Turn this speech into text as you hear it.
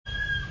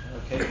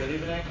Okay, good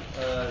evening.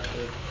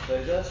 Good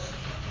Kodesh.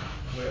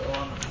 We're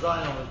on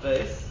Zion with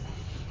base.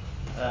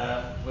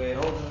 We're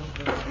holding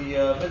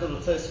the middle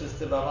of Tosfos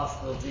Tibar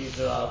Masnil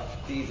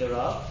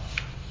Didarav.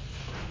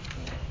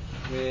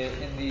 We're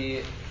in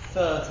the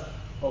third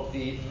of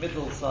the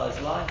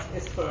middle-sized lines.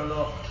 Isper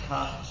Aloch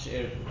Kan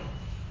She'irbu.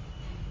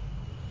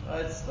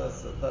 Right,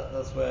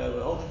 that's where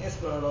we're holding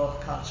Isper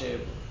Aloch Kan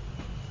She'irbu.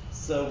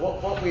 So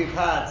what we've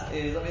had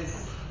is,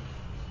 it's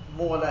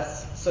more or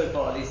less, so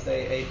far at least,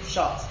 a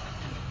shut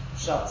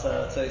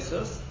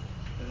Tosfos,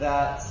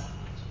 that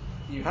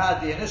you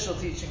had the initial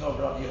teaching of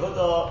Rav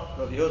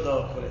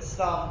Yehuda called it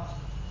Stam.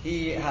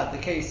 He had the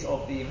case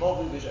of the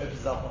Movi which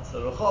opens up onto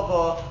the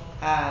Rechova,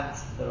 and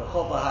the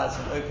Rechova has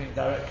an opening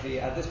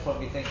directly, at this point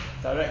we think,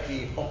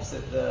 directly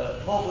opposite the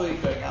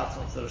Movi, going out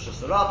onto the Rosh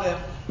Hashanah,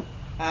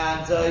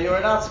 and you're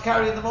allowed to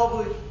carry in the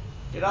Movi.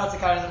 You're allowed to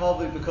carry in the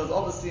Movi because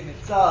obviously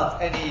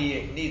mitzad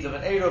any need of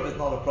an Eruv is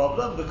not a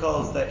problem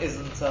because there's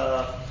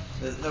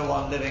no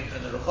one living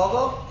in the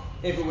Rechova.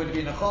 If it would be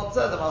a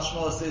Chotzer, the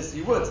Mashmor says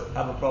you would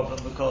have a problem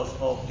because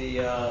of for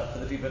the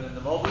people in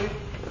the Mobi,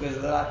 because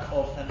of the lack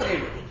of an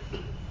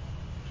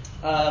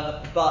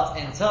Eruv. But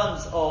in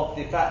terms of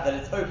the fact that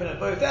it's open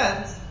at both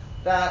ends,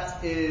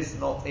 that is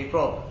not a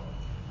problem.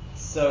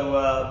 So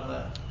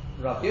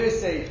Rav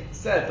Yosef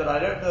said, but I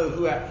don't know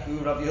who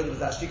Rav Yehuda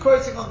was actually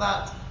quoting on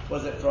that.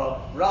 Was it from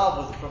Rav?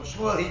 Was it from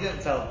Shmuel? He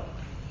didn't tell me.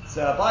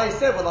 So Abai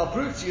said, well, I'll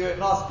prove to you it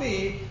must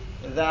be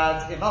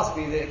that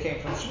it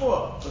came from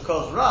Shmuel,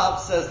 because Rav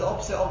says the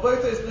opposite of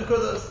both those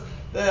nekudas.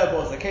 There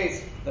was a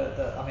case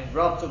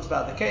Rav talks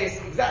about the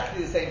case,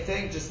 exactly the same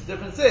thing, just the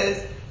difference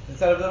is,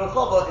 instead of the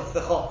Rechova, it's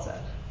the Chotzer.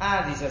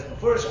 And he says,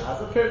 Mefurish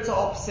has a Pirta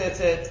opposite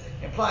it,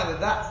 implying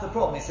that that's the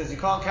problem. He says you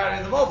can't carry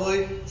in the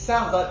Mobli,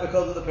 sounds like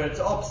because of the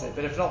Pirta opposite,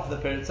 but if not for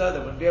the Pirta, there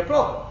wouldn't be a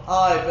problem.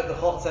 But the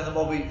Chotzer and the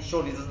Mobli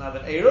surely doesn't have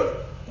an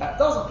Eruv, that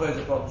doesn't pose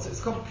a problem. So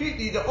it's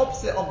completely the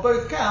opposite on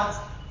both counts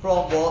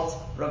from what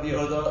Rav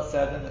Yehuda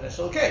said in the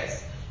initial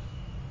case.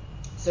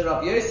 So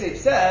Rav Yosef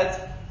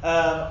said,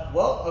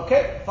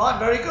 okay, fine,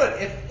 very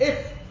good.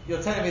 If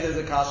you're telling me there's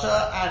a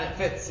kasha, and it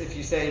fits if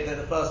you say that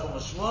the first one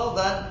was Shmuel,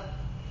 then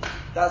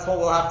that's what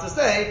we'll have to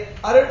say.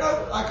 I don't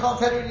know, I can't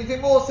tell you anything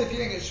more, so if you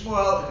think it's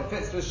Shmuel, if it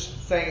fits with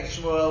saying it's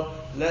Shmuel,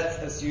 let's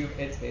assume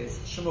it is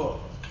Shmuel.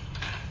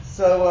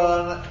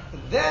 So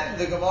then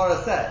the Gemara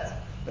said,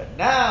 but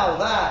now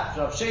that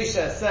Rav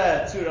Shesha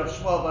said to Rav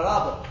Shmuel bar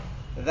Abba,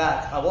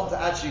 that I want to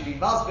actually be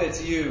masbir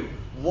to you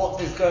what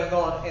is going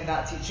on in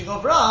that teaching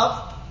of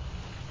Rav,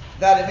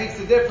 that it makes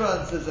a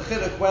difference, there's a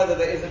chiluk whether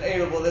there is an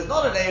Eruv or there's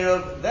not an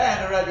Eruv,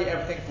 then already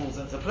everything falls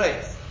into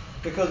place.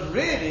 Because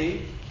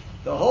really,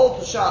 the whole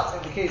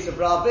Peshat in the case of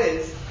Rav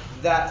is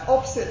that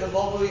opposite the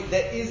Mobili,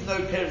 there is no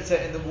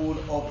Pirta in the wall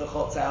of the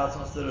Chotzer out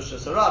onto the Rosh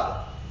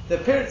Hashanah. The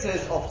Pirta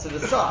is off to the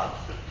side.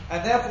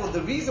 And therefore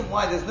the reason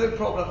why there's no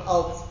problem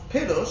alt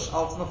Pilush,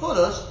 alt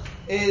Mefudush,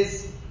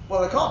 is,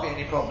 well, there can't be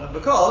any problem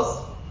because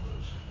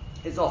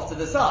it's off to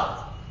the side.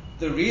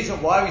 The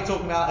reason why we're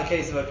talking about a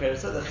case of a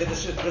Pirta, the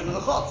Chiddush is because of the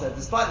Chotzer,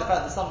 despite the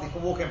fact that somebody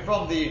can walk in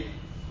from the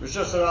Rosh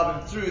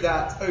Hashanah through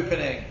that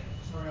opening.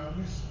 Sorry, I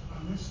missed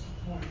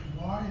the point.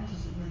 Why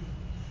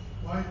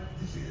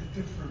is it a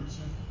difference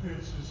if the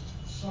Pirta is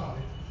to the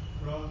side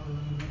rather than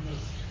in the middle?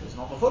 It's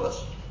not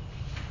Mefudush.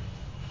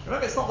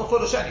 Remember, it's not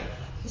Mefudush anyway.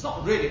 It's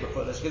not really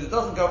Mefudush because it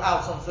doesn't go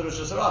out onto the Rosh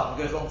Hashanah,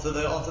 it goes onto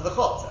the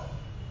Chotzer.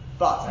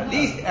 But at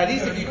least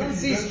if you can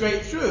see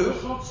straight through. The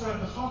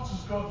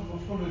Chotzer's got the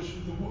Mefudush,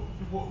 the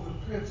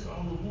Pirta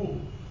on the wall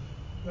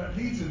that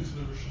leads into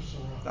the Rosh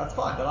Hashanah. That's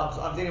fine, but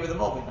I'm dealing with the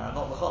Mobi now,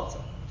 not the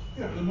Chotzer.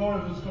 Yeah, but the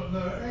Morav has got no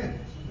end.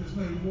 There's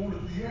no wall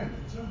at the end.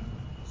 It's open.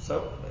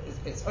 So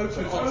it's open.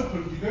 So it's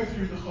open. You go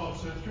through the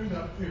Chotzer, through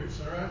that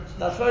Pirta, right?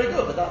 That's very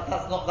good, but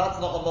that's not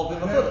a Mobi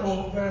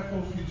Mefudush.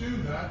 Therefore, if you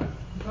do that,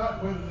 the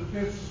fact whether the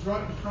Pirta is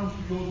right in front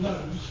of your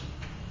nose,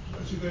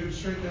 as you're going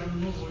straight down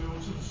the middle or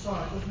to the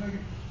side, doesn't make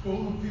it. All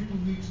the people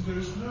need to do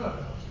is know about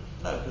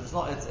it. No, because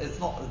it's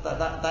not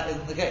that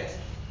isn't the case.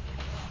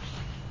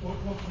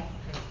 What's not the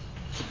case?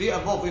 To be a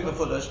Mobi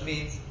Mefudush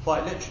means,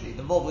 quite literally,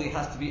 the Mobi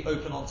has to be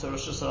open onto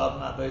Rosh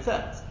Hashanah at both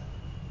ends.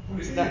 Well,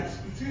 it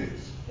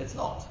is. It's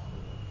not.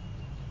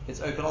 It's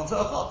open onto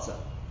a Chotzer.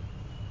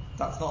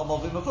 That's not a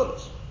Mobi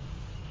Mefudush.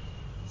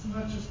 Isn't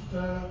that just,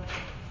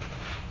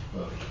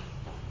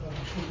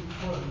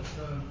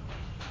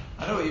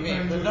 I know what you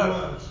mean, but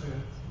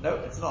no,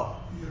 it's not.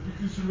 Yeah,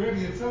 because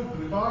really it's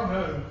open. If I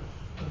know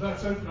that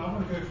that's open, I'm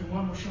going to go from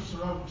one Rosh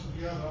Hashanah to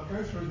the other. I'll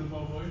go through the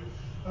Moboi,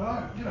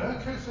 and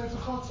okay, so it's a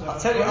Chotzer. I'll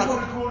tell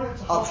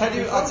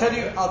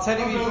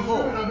you even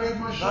more. I made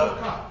my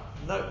shortcut.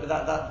 No,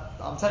 that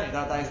I'm telling you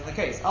that isn't the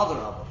case. Other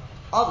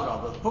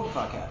Rabba, the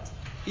Pukfakat.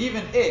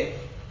 Even if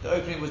the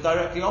opening was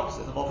directly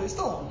opposite the Mobli, it's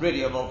still not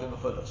really a Mobli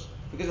Mefudush.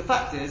 Because the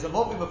fact is, a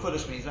Mobli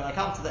Mefudush means when I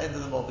come to the end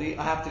of the Mobli,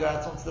 I have to go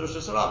out onto the Rosh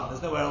Hashanah.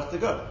 There's nowhere else to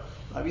go.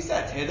 Like we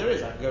said, here there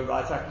is. I can go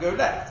right, I can go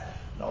left.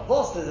 Now,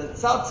 boss,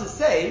 it's hard to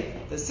say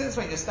that since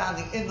when you're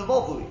standing in the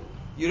Mobli,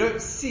 you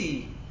don't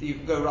see that you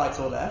can go right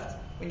or left.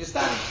 When you're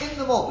standing in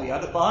the Mobli, I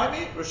look behind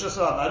me, Rosh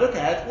Hashanah. I look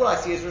ahead, all I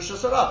see is Rosh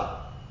Hashanah.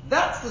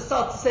 that's the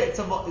start to say it's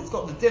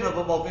got the din of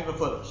a Mobli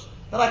Mefulish.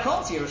 But I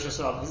can't see a Rosh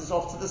Hashanah because it's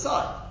off to the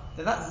side.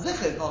 Then that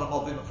Zichah is not a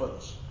Mobli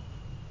Mefulish.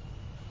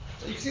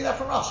 So you can see that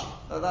from Rashi.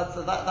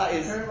 That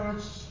is. Okay, well, I'm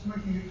just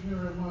making it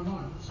clearer in my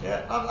mind.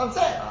 Yeah, I'm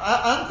saying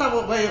I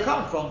understand where you're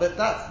coming from, but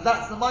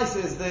that's the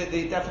Maisa is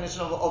the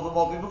definition of a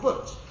Mobli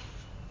Mefulish.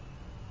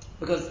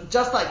 Because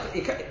just like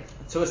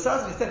to a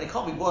certain extent, it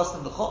can't be worse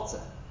than the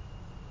Chotzer.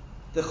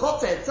 The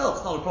Chotzer itself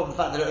is not a problem. The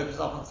fact that it opens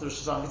up onto Rosh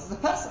Hashanah because it's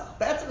a Pesach.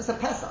 But it's a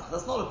Pesach.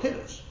 That's not a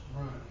Pirush.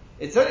 Right.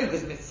 It's only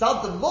because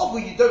mitzad the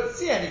Mobli you don't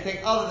see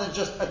anything other than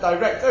just a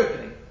direct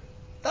opening.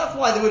 That's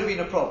why there would have been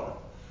a problem.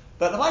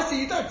 But the Maisa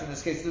you don't in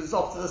this case because it's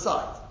off to the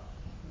side,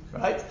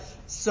 right?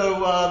 So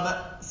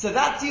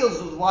that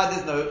deals with why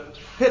there's no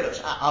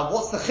Pirush.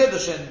 What's the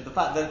Chiddush in the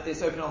fact that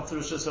it's open onto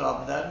Rosh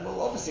Hashanah? Then,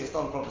 well, obviously it's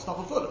not a problem. It's not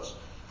a Fulish.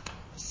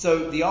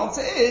 So the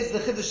answer is the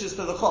Chiddush is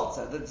for the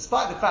Chotzer. That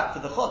despite the fact for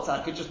the Chotzer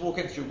I could just walk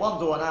in through one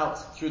door and out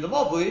through the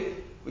Mobli,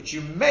 which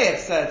you may have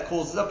said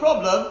causes a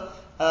problem.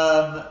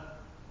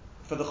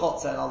 For the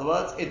Chotzer, in other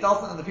words, it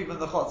doesn't, and the people in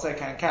the Chotzer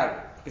can carry.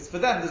 Because for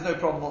them, there's no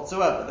problem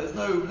whatsoever. There's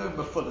no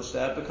Mefulish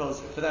there, because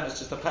for them it's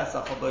just a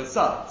Pesach on both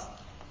sides.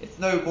 It's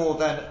no more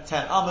than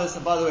 10 Amos,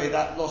 and by the way,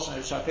 that Lashon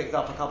which I picked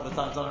up a couple of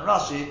times on in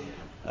Rashi,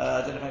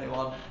 I don't know if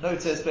anyone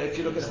noticed, but if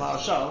you look at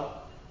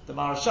the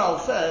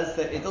Maharshal says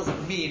that it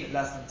doesn't mean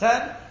less than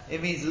 10,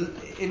 it means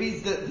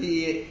that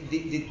the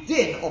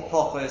din of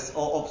Pochos,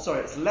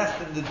 it's less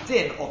than the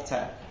din of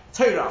 10.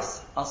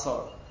 Toras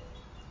Asor.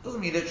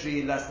 Doesn't mean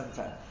literally less than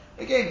 10.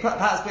 Again,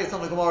 perhaps based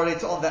on the Gemara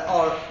later on,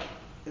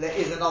 there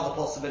is another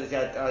possibility.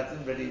 I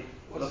didn't really look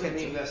into. What does it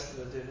mean less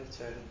than the din of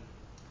 10?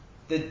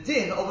 The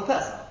din of a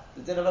Pesach.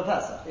 The din of a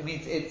Pesach. It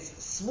means it's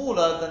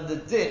smaller than the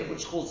din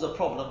which causes a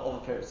problem of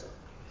a Pirsa.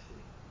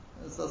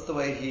 That's the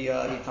way he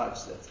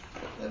types it.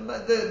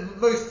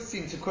 Most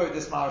seem to quote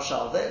this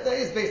Maharshal. There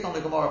is, based on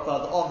the Gemara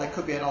further on, there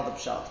could be another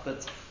pshat,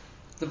 but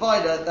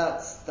divider,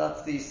 that's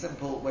the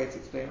simple way to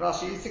explain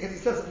Rashi. Because he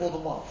says it more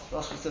than once.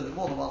 Rashi says it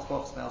more than once.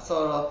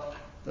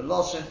 The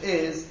Lashon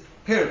is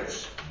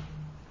Pirush.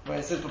 When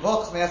it says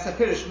B'Pochos Me'eser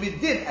Pirush,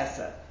 Midin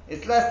Eser.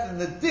 It's less than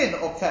the din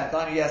of 10.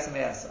 Dainu Yeser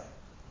Me'eser.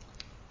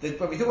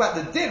 When we talk about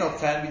the din of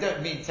 10, we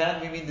don't mean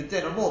 10, we mean the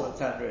din of more than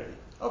 10, really.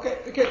 Okay,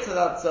 so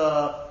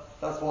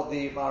that's what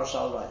the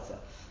Maharshal writes there.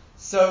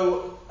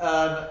 So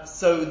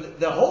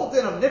the whole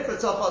din of Nifrat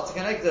Tzafat to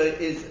Kenegda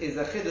is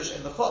a Chiddush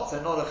in the Chotzer,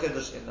 not a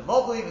Chiddush in the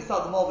Mobli.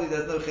 Inside the Mobli,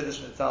 there's no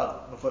Chiddush inside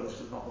Mefulish,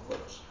 it's not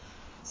Mefulish.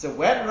 So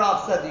when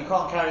Rav said that you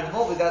can't carry the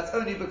Mobli, that's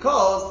only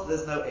because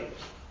there's no Eruv.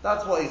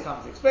 That's what he's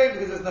come to explain,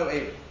 because there's no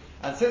Eruv.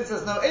 And since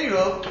there's no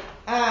Eruv,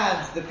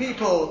 and the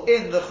people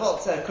in the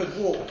Chotzer could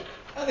walk,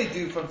 and they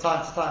do from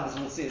time to time, as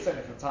we'll see, it's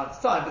only from time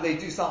to time, but they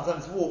do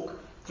sometimes walk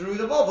through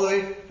the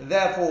Mobli,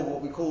 therefore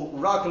what we call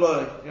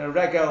Raglo,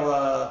 Regel,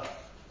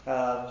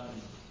 what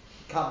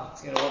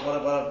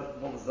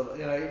was the,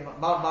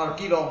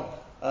 Margilon,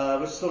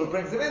 which sort of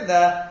brings them in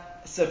there.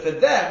 So for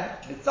them,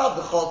 mitzad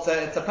the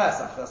Chotzer, it's a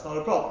Pesach, that's not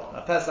a problem.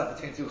 A Pesach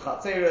between two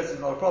Chatzeros is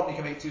not a problem,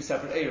 you can make two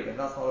separate Eruvim,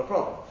 that's not a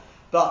problem.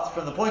 But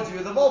from the point of view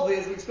of the Mobli,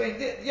 as we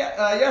explained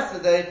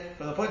yesterday,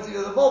 from the point of view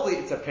of the Mobli,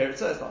 it's a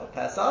Pirza, it's not a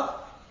Pesach,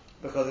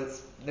 because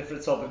it's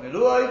Nifrat Tzov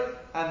B'Miluai,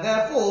 and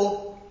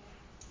therefore,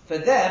 for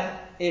them,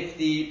 if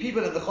the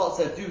people in the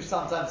Chotzer do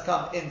sometimes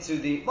come into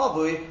the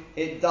Mobli,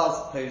 it does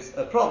pose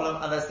a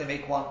problem, unless they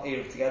make one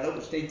Eruv together,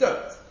 which they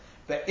don't.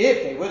 But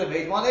if they would have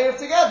made one Eruv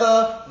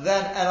together,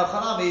 then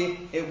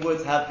Enochanami, it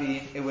would have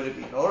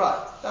been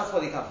alright. That's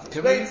what he comes to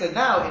explain. So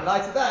now, in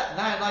light of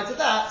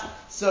that,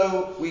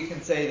 so we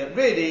can say that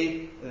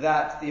really,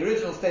 that the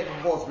original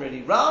statement was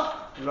really Rav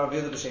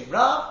Yehuda b'Shem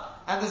Rav,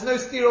 and there's no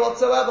stira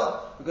whatsoever.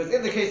 Because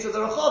in the case of the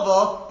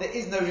Rechava, there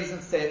is no reason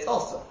to say it's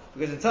also.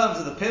 Because in terms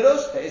of the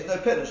Pirush, there is no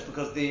Pirush,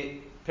 because the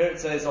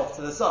Pirush is off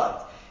to the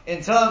side.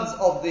 In terms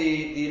of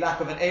the lack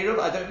of an Eruv,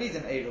 I don't need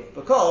an Eruv,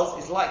 because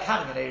it's like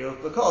having an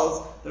Eruv,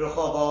 because the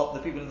Rechava,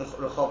 the people in the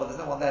Rechava, there's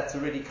no one there to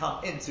really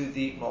come into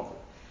the Mobli.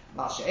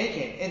 Masha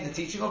Ekin, in the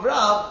teaching of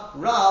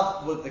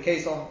Rav, with the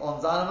case on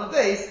Zainam and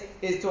Beis,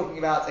 is talking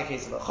about a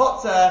case of a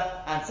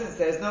Chotzer, and since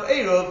there's no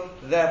Eruv,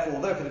 therefore,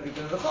 although for the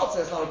people in the Chotzer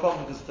it's not a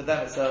problem, because for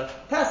them it's a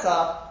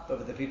Pesach, but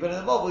for the people in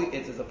the Mobli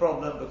it is a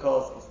problem,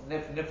 because it's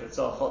Nifrat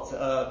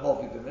Tzah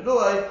Mobli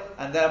B'Miluai,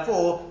 and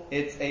therefore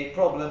it's a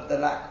problem, the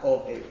lack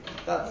of Eruv.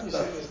 That's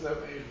there's no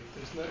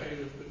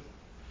Eruv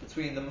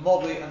between the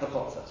Mobli and the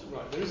Chotzer.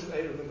 Right, there is an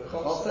Eruv in the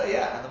Chotzer,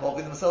 yeah, and the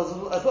Mobli themselves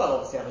as well,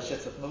 obviously have a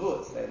Shitza from the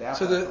Woods.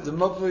 So the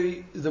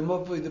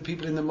Mobli, the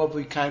people in the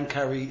Mobli can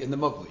carry in the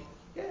Mobli?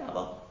 Yeah,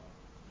 well.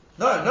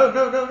 No.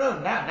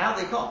 Now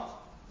they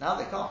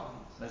can't.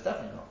 Most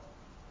definitely not.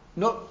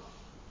 Not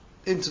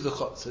into the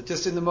Chotzer,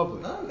 just in the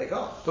Mobli? No, they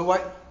can't. But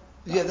why?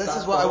 Yeah, this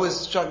is what I was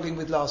struggling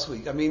with last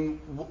week. I mean,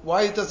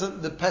 why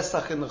doesn't the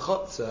Pesach in the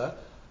Chotzer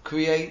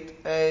create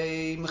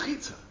a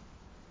Mechitza?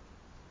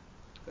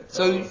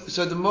 So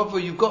the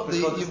Mobli, you've got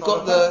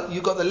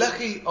the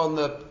lechi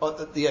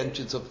at the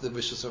entrance of the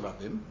Rishus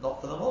Harabim.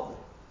 Not for the Mobli.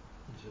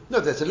 No,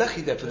 there's a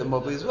lechi there for the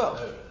Mobli as well.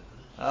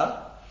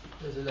 Huh?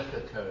 There's a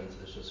lecher carrying to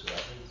the Shus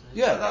Rabbi, isn't it?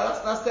 Yeah.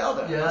 That's the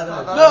other. Yeah,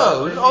 That's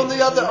no. No, on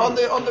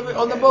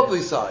the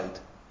Mobri side.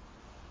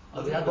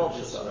 On the other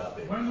Shus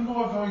Rabbi. When the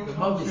Mavoi The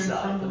comes Mobi in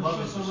side, from the the Mobi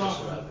Rosh Shus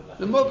Hashanah, Rabbi.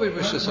 The Mobri when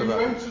Rishus you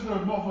Rabbi. enter the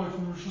Mavoi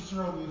from Rosh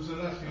Hashanah, there's a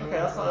lechi. Okay,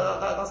 that's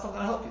not going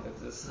to help you.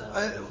 Because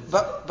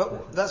But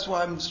that's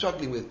what I'm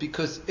struggling with,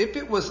 because if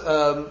it was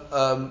a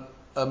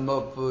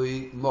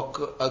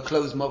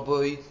closed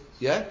mobui,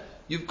 yeah,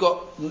 you've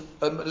got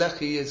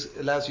lechi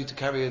allows you to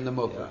carry in the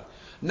mobui. Yeah.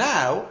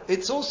 Now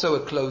it's also a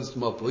closed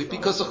mobui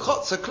because the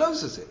chotzer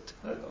closes it.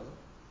 no, it doesn't.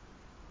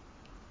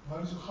 Why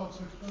does the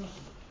Chotzer close it?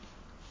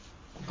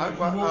 I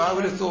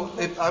would have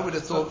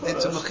thought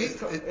it's a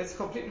mechit. It's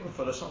completely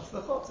foolish onto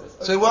the chotzer.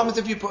 So what happens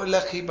if you put a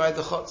lechi by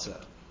the chotzer?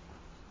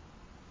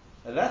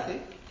 A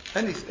lechi?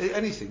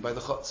 Anything by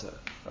the chotzer.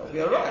 That'll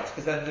be alright,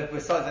 because then if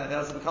besides anything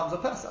else, it becomes a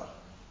Pesach.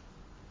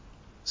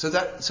 So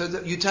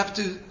that you'd have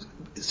to.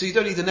 So you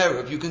don't need an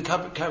Erev. You can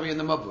carry in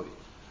the mobui.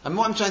 And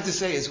what I'm trying to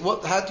say is,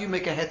 how do you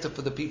make a heter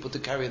for the people to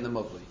carry in the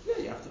mobui? Yeah,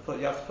 you have to put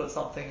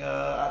something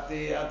at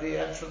the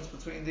entrance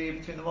between the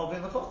mobli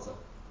and the chotzer.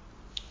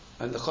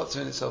 And the chotzer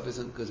in itself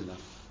isn't good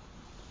enough.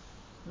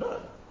 No,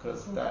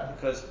 because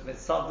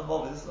mitzad the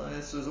mobli.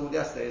 This was all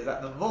yesterday. Is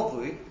that the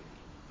mobli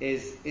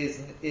is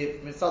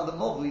mitzad the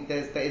mobli?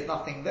 There is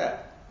nothing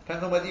there.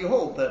 Depends on whether you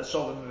hold that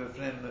shovim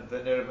v'fnim the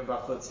nirav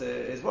v'machutz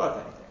is worth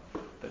anything.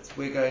 But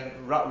we're going.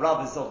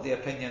 Rab is of the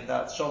opinion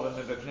that shovim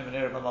v'fnim and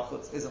nirav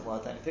v'machutz isn't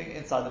worth anything.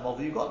 Inside the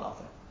mobli, you've got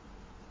nothing.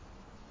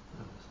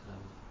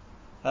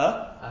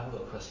 Huh? I haven't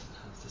got a question.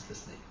 I was just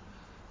listening.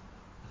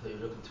 I thought you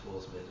were looking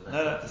towards me. And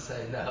No. I had to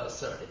say no.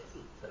 Sorry, I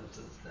don't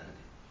understand.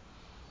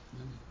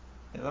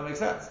 Does that make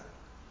sense?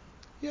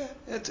 Yeah.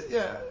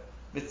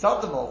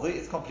 Mitzad the mobli,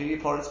 it's completely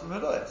porous from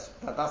Elois.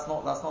 That's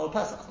not a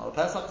Pesach. It's not a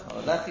Pesach. It's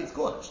not a lechi. It's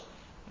gornish.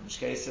 In which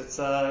case,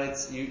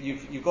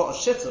 you've got a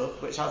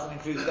shittuch which hasn't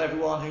included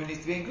everyone who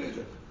needs to be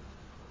included.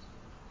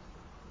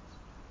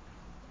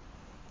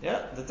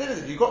 Yeah, the thing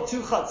is, if you've got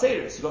two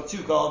chatzeris, you've got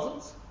two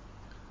gardens,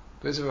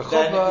 But is there a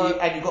then chova?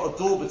 and you've got a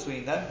door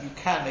between them, you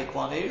can make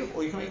one eruv,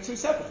 or you can make two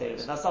separate eruv,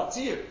 and that's up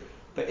to you.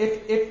 But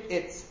if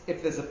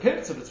there's a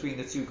pincer between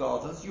the two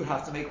gardens, you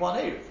have to make one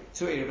eruv.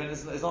 Two eruv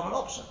is not an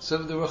option. So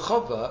the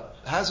rechova,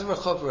 has a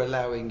rechova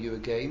allowing you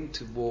again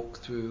to walk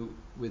through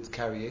with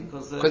carrying?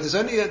 Because there's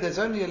only a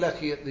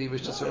lechi at the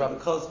Rishus No, Rabbi.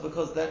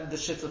 because then the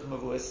shit of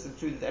Mavuis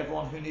included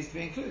everyone who needs to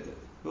be included.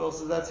 Who else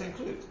is there to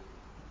include?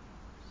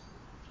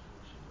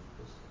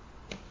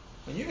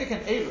 When you make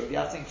an eruv, you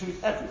have to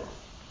include everyone.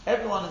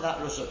 Everyone in that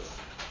Rishus.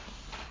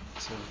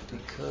 So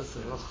because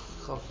the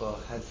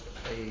rechova has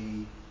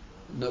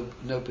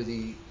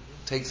nobody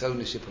takes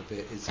ownership of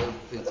it. It's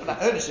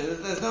About ownership,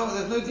 there's no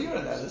deer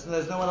in there.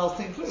 There's no one else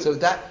to include. so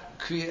that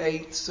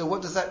creates. So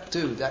what does that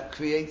do? That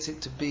creates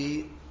it to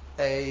be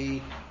a.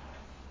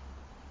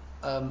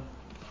 It's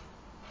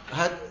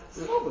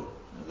problem.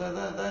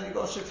 Then you've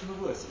got a shift from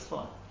the worst, it's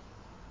fine.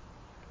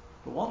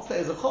 But once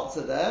there's a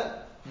chotzer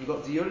there, you've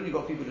got diur and you've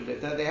got people who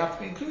live there, they have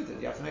to be included.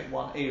 You have to make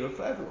one eruv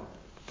for everyone.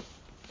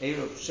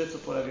 Eruv,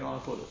 shittuf, whatever you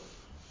want to call it.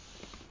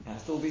 It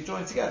has to all be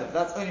joined together. But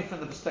that's only from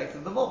the perspective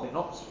of the mobli,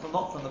 not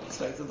from the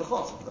perspective of the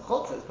chotzer. The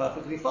chotzer is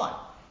perfectly fine.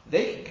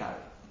 They can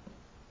carry.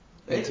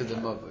 Into the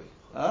mobli.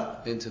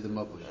 Into the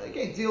mobli.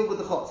 Again, deal with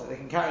the chotzer. They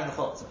can carry in the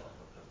chotzer.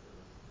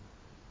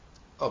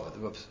 Oh, but the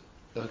rubs.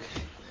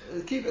 Okay.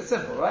 Keep it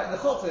simple, right? In the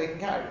chotzer they can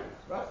carry,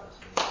 right?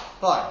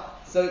 Fine.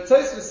 So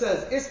Tosfos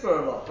says Isper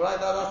Olach, right?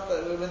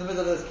 We're in the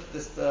middle of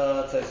this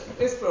Tosfos.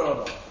 Isper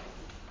Olach.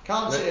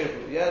 Can't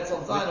yeah, it's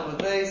on Zion on the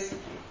base,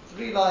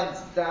 3 lines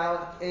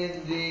down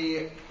in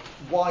the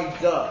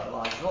wider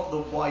line, not the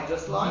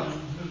widest line.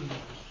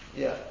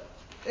 Yeah.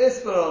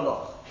 Isper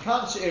Olach.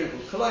 Can't she'irbu.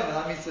 Koloimen,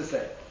 that means to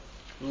say,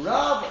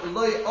 Rav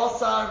loy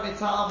osar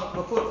mitam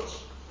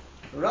mafurish.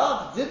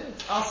 Rav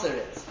didn't asar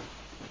it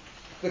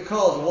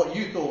because of what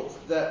you thought,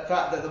 the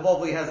fact that the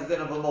mobli has a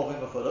din of a mobli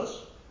mafurish.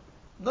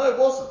 No, it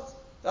wasn't.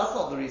 That's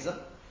not the reason.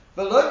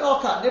 The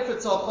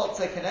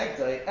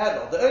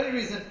only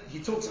reason he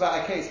talks about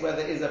a case where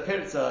there is a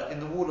pirza in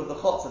the wall of the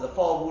chotzer, the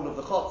far wall of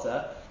the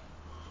chotzer,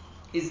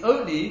 is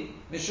only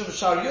mishum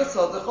shar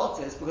yusad the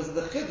chotzer, is because of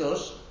the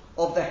chidush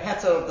of the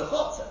heter of the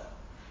chotzer.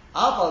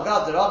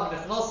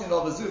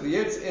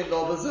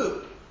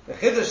 The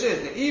chidush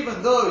is that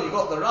even though you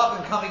got the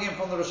rabbin coming in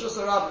from the Rosh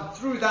Hashanah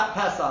through that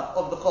Pesach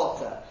of the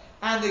chotzer,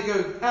 and they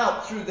go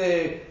out through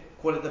the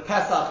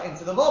Pesach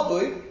into the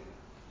mobui,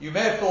 you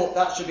may have thought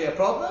that should be a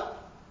problem,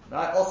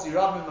 right? Osi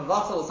Rabbim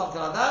Mavatal or something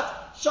like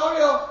that.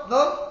 Sharia,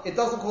 no, it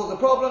doesn't cause a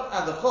problem,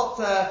 and the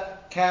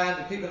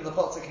people in the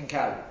chotzer can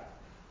carry.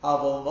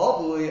 Avol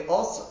mobui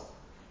also.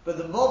 But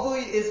the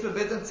mobui is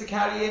forbidden to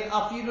carry in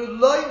afilu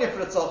loy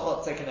nifratzah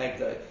chotzer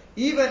kenegdo,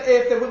 even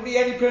if there wouldn't be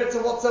any piritza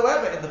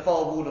whatsoever in the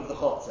far wall of the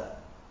chotzer.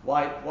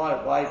 Why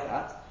is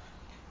that?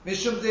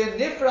 Mishum de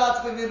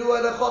nifrat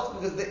b'miluah lechotzer,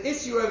 because the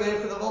issue over here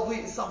for the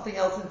mobui is something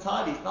else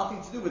entirely. It's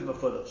nothing to do with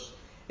mafulush.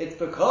 It's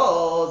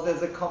because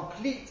there's a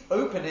complete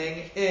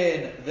opening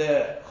in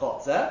the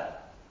chotzer,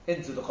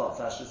 into the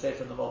chotzer, I should say,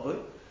 from the mobui.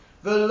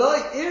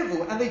 V'loi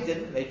irvu, and they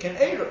didn't make an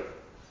eruv.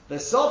 The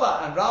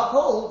Sova and Rav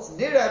holds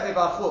nireh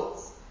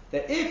mibachutz,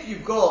 that if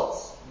you've got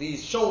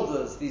these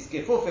shoulders, these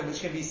gefufim, which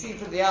can be seen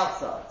from the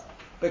outside,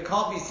 but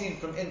can't be seen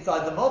from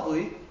inside the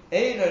mavli,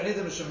 eino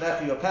nidam shum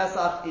lechi or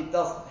pesach, it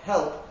doesn't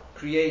help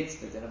create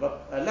the din of a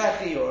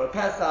lechi or a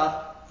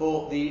pesach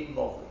for the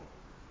mavli.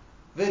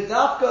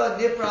 V'dafka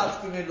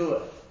nifrat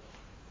b'miluah.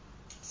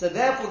 So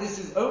therefore this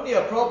is only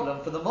a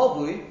problem for the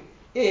mavli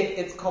if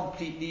it's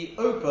completely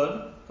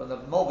open, from the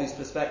mavli's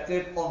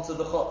perspective, onto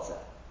the chotzeh.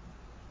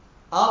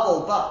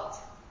 Avol bat,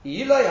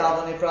 ilay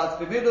havan nifrat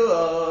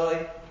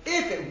b'miluah.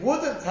 If it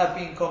wouldn't have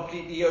been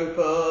completely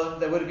open,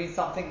 there would have been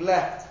something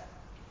left.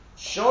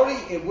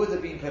 Shori, it would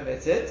have been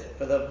permitted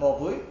for the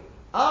mavli.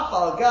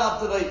 Afal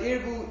gav d'loi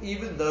irvu,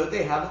 even though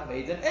they haven't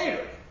made an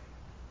eruv.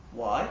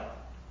 Why?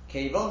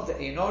 Kevon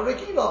de'eno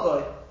regila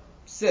boy.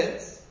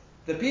 Since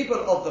the people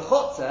of the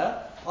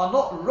chotzeh are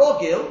not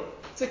rogil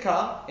to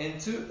come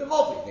into the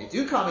mavli. They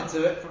do come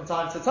into it from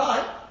time to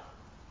time,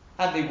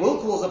 and they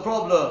will cause a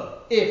problem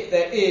if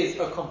there is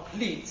a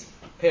complete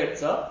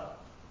pirza.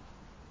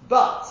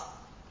 But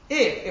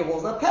if it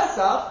was a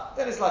Pesach,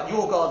 then it's like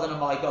your garden and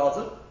my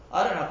garden.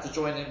 I don't have to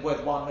join in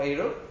with one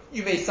Eruv.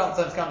 You may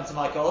sometimes come into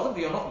my garden,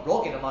 but you're not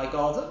logging in my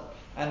garden.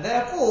 And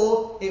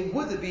therefore, it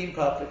would have been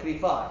perfectly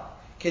fine.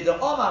 Kida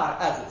Omar,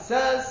 as it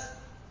says,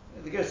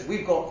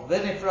 we've got the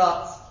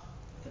Nifrat,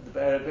 the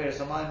Beres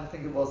Hamayim, I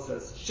think it was,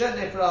 says Shen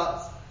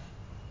Nifrat.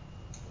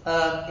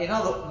 In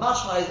other,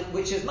 Mashma,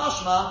 which is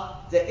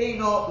Mashma, the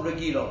Eino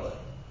Regilo.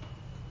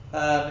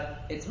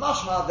 It's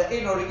Mashma, the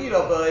Eino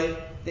Regilo,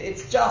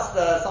 it's just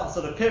some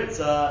sort of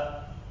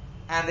pirza,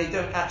 and they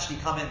don't actually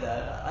come in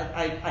there.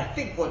 I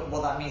think what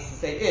that means to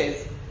say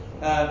is,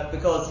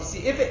 because you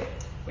see,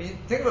 when you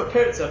think of a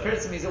pirza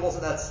means it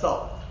wasn't there to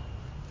stop.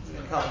 It's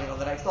going to come on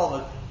the next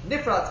onward.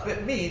 Nifrat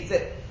bit means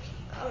that,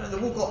 I don't know, the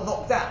wall got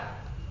knocked down.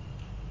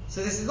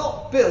 So this is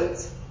not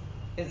built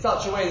in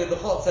such a way that the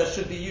chotzeh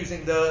should be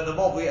using the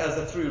mavli as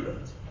a through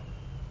road.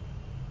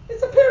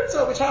 It's a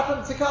pirza which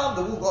happened to come,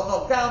 the wall got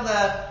knocked down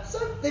there, so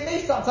they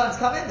may sometimes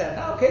come in there.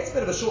 Now, okay, it's a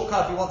bit of a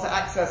shortcut if you want to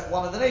access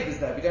one of the neighbours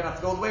there, we don't have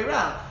to go all the way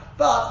around.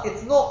 But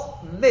it's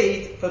not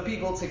made for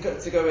people to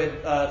go in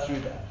through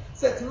there.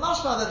 So it's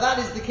mashma that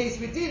is the case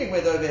we're dealing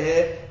with over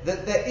here,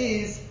 that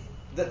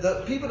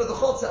the people of the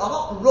chotzeh are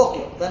not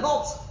rogil, they're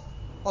not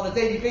on a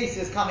daily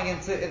basis coming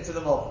into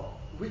the mavli.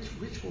 Which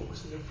wall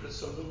was the difference?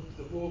 So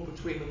the wall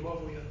between the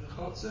mavli and the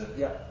chotzeh?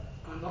 Yeah.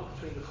 And not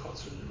between the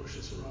chotzeh and the Rosh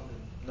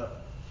Hashanah? No.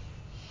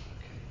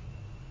 Okay.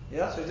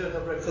 Yeah? So you don't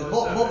have regular So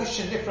mavli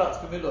shenifrat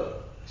b'miluah.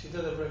 So you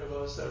don't have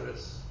regular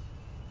seres?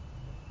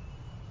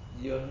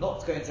 You're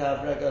not going to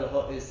have regular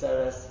hot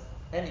seres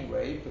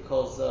anyway,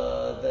 because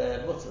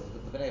they're mutter.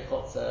 The Bnei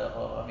Chotzeh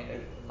are, I mean,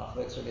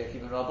 Machlekes Rabbi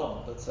Akiva and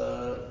Rabban, but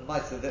the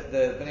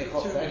Bnei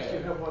Chotzeh anyway.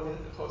 You have one in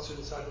the chotzeh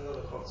inside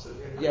another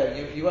chotzeh. Yeah,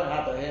 you won't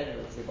have that here anyway,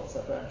 because they've got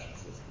separate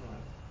entrances.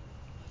 Right.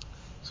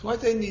 So why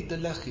do they need the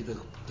lechi,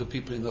 the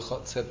people in the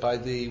chotzeh, by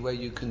the where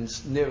you can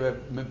nearer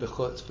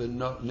mibechutz but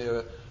not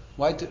nearer?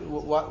 Why they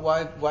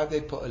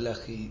put a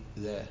lechi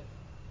there?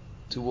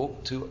 To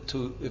walk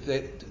if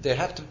they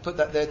have to put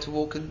that there to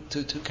walk in,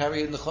 to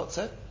carry in the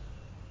chotzeh?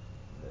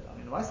 I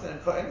mean, the Maaseh didn't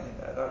put anything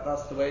there.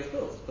 That's the way it's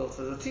built. It's built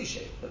as a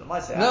T-shape. But the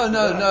Maaseh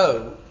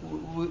No.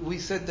 We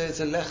said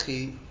there's a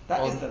lechi.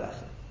 That is the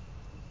lechi.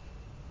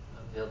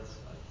 On the other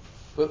side.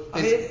 But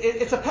I mean,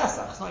 it's a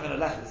Pesach. It's not even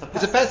a lechi. It's a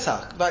Pesach. It's a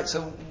Pesach, right?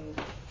 So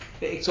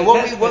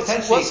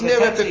what's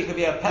nearer?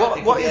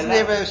 What is nearer?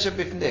 nearer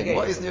shebifnim?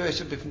 What is nearer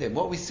shebifnim?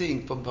 What are we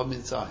seeing from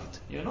inside?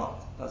 You're not.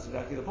 That's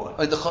exactly the point.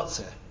 In the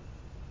chotzeh.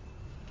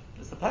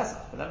 It's the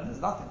Pesach. For them, there's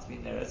nothing to be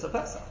near. It's a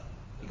Pesach.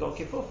 You got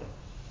kifufim.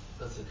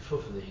 That's a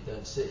kefufim that you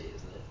don't see, isn't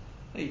it?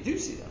 No, you do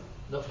see them.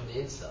 Not from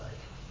the inside.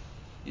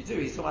 You do.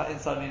 He's talking about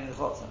inside meaning the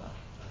chotzah now.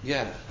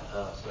 Yeah.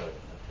 Oh, sorry.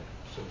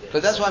 Okay.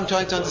 But that's what I'm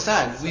trying to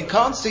understand. We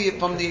can't see it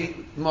from the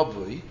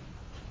mavli.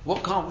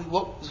 What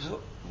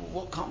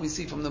can't we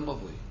see from the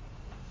mavli?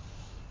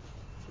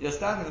 You're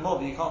standing in the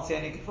mavli. You can't see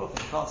any kifufim.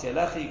 You can't see a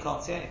lechi. You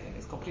can't see anything.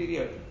 It's completely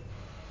open.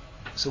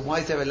 So why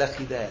is there a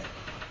lechi there?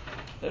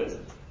 There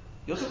isn't.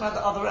 You're talking about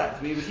the other end.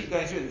 We keep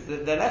going through this.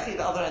 The lechi,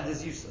 the other end,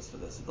 is useless for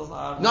this. It doesn't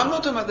have. No, I'm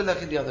not talking about the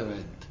lechi at the other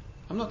end.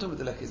 I'm not talking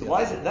about the lechi. So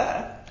why is it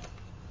there?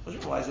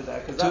 Why is it there?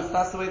 Because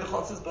that's the way the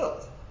chotz is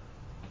built.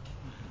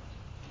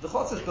 The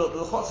chotz is built.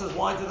 The chotz is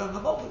wider than the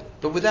mavli.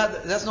 But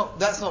without that's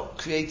not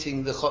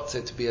creating the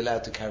chotzeh to be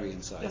allowed to carry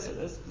inside. Yes, it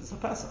is. It's a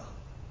Pesach.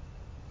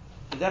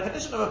 The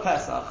definition of a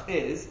Pesach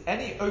is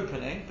any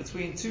opening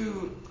between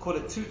two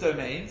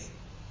domains,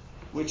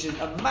 which is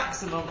a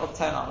maximum of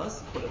 10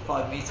 amas, call it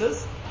 5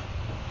 meters,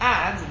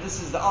 and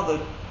this is the other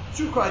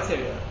two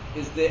criteria,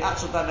 is the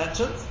actual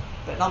dimensions,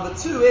 but number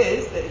 2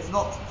 is that it's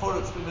not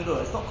porutz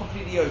b'miluah, it's not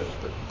completely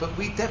open. But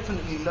we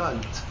definitely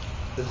learnt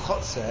that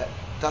chotzeh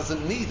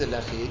doesn't need a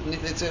lechi,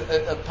 it's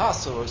a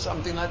passer or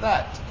something like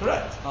that.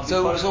 Correct.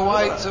 So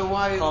why?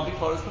 Can't be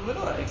porutz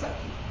b'miluah,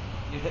 exactly.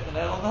 You hit the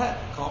nail on the head.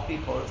 It can't be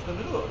porutz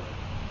b'miluah.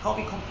 It can't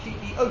be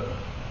completely open.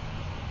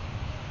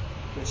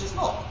 Which is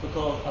not,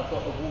 because I've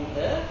got a wall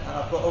here and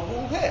I've got a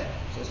wall here.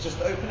 So it's just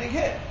the opening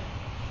here.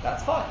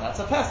 That's fine, that's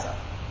a Pesach.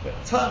 But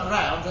turn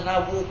around and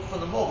now walk from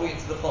the Mavui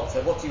into the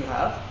Chotzer. What do you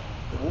have?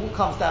 The wall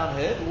comes down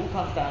here, the wall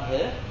comes down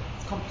here.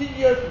 It's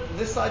completely open from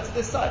this side to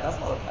this side. That's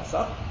not a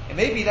Pesach. It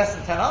may be less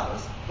than 10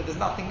 hours, but there's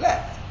nothing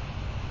left.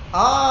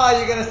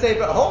 You're going to say,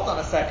 but hold on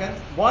a second.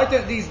 Why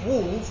don't these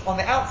walls on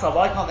the outside,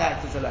 why can't they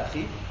act as a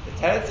lechi? The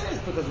teretz is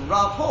because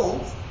Rav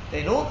holds that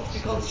in order to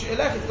become lechi,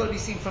 it's got to be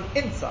seen from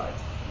inside.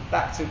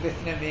 Back to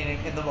bifnim, meaning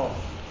in the mold.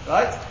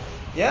 Right?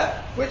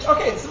 Yeah? Which,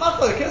 okay, it's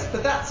machlokas,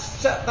 but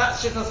that's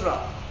shittas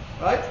Rav.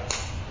 Right?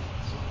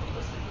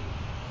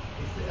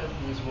 If the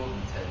opening is more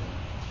than 10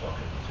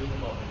 socket between the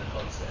mob and the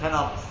chotzer, 10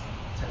 hours.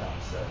 10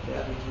 hours, so Yeah.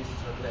 that reduces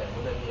to a glare.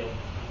 Will they be able to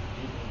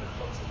leave in the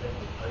chotzer then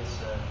with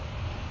Osa,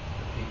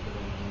 the people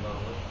in the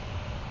mob?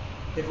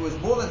 If it was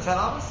more than 10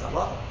 hours, I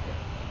love it.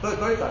 Both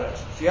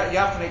directions. You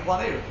have to make one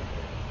Eruv.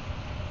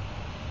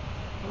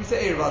 When we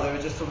say Eruv,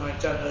 we're just talking about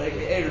generally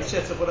Eruv,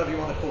 Shittah, whatever you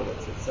want to call it.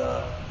 It's,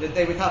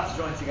 they would have to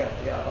join together.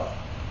 Yeah, I love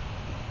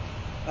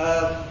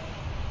it.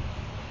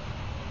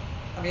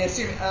 I mean,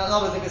 assuming, in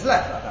other words, if it's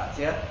left like that,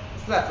 yeah?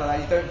 It's left like that,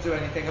 you don't do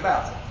anything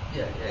about it.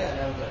 Yeah. You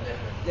haven't got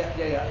different.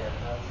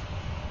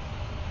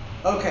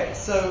 Okay,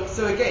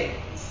 so again,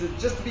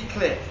 just to be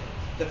clear,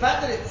 the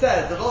fact that it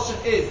says, the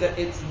Lashon is that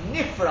it's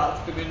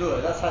nifrat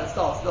b'miluah, that's how it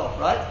started off,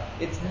 right?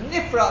 It's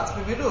nifrat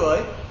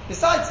b'miluah,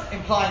 besides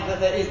implying that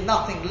there is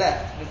nothing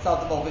left inside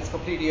the mob, it's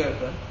completely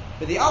open,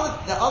 but the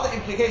other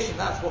implication,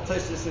 that's what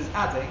Tosfos is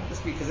adding,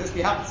 because this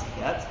we haven't seen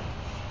yet,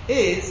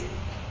 is,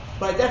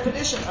 by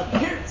definition, a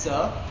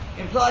pirza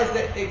implies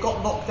that it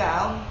got knocked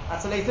down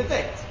at a later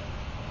date.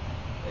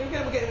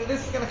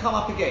 This is going to come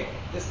up again.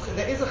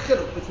 There is a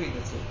chiluk between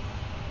the two.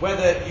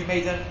 Whether you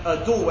made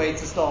a doorway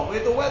to start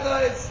with, or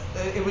whether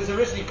it was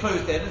originally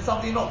closed in and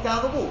somebody knocked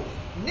down the wall.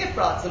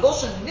 Nifrat, the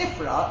Lashon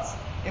nifrat,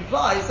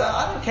 implies that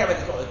I don't care whether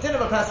it's got the din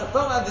of a Pesach,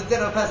 don't have the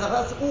din of a Pesach,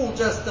 that's all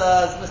just,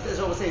 as Mr.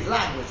 Israel would say, is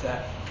language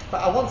there.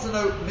 But I want to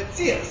know,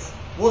 Metzias,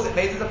 was it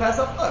made as a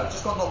Pesach? No, it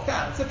just got knocked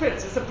down. It's a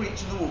pinch, it's a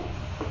breach in the wall.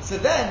 So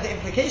then the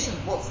implication,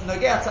 what's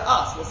nogea to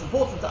us, what's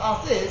important to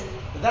us is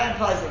that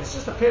implies that it's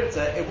just a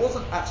pirta, it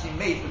wasn't actually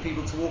made for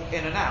people to walk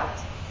in and out.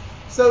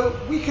 So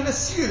we can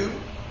assume,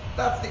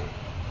 that's the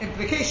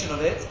implication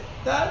of it,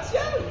 that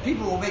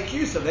people will make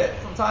use of it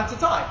from time to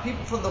time.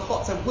 People from the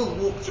chotzer will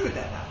walk through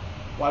there now.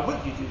 Why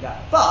wouldn't you do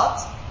that?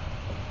 But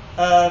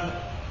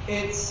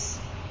that's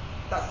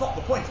not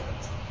the point of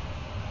it.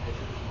 If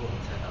it was more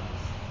than 10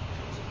 hours, if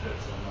it was a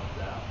pirta knocked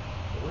down,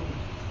 it wouldn't be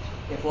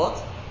used. If what?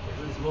 If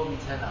it was more than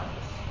 10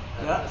 hours,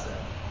 and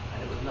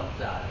it was knocked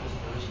down, it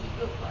wasn't originally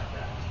built like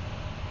that.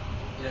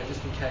 It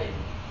just became.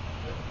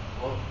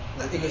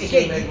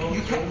 Again,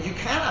 you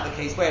can have a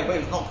case where it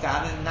was knocked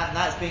down and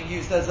now it's being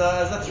used as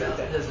a through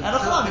thing.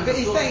 But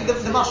he's saying the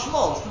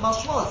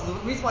mashmos, the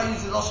reason why I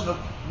use the notion of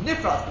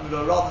nifrat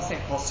b'miluah rather than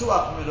saying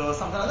posuach b'miluah or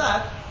something like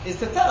that is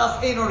to tell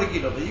us ein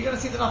origilo. But you're going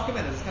to see the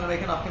nafkamina. It's going to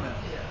make a nafkamina.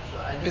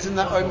 Yeah, isn't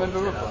that Omer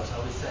Merubah? I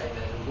was saying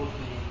that it would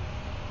be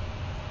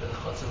that the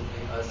chotzer would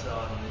be also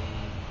on the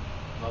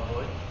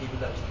mavoi, even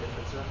though it's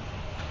different.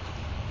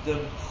 The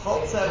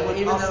chotzer would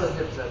even also. though it's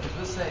different, because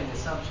we're saying the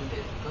assumption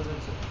is because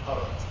it's a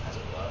parrot, as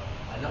it were,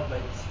 and not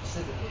made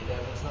specifically,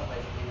 therefore it's not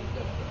made for people to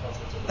go to the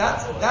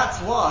chotzer.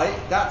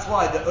 That's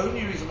why the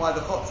only reason why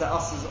the chotzer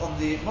usses on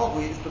the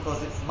mavoi is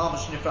because it's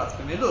mamash nifrat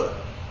b'miluah.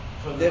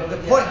 The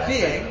point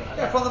being,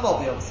 from the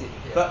Mobi obviously,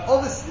 but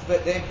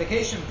the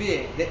implication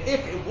being that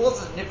if it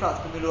wasn't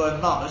Nifrat B'miluah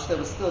and Mamash, there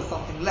was still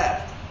something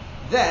left,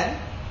 then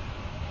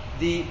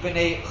the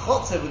B'nai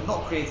Chotzer would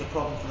not create a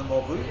problem for the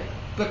Mobi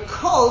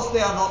because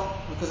they're not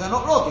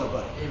Rogil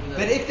Boy.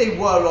 But if they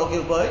were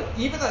Rogil Boy,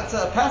 even though it's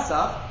a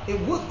Pesach, it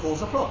would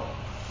cause a problem.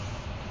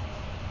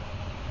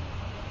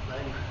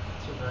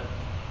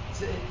 It's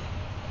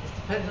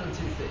dependent on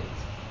two things: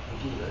 the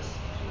Gilus,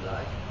 if you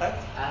like,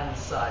 and the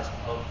size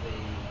of the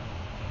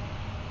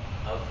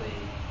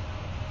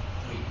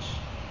breach.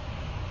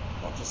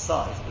 Not just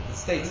size, but the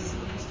status of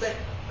the breach.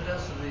 But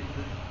also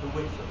the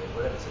width of it,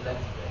 whatever the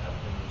length of it,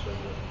 which way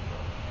you're looking from.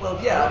 Well,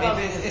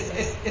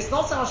 it's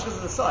not so much because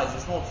of the size,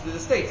 it's more to do with the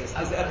status.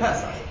 Is it a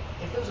Pesach?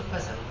 If there was a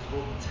Pesach that was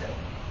more than 10,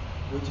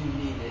 would you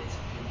need it?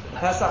 A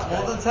Pesach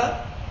more than 10?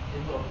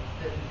 It would.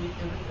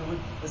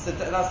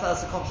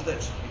 That's a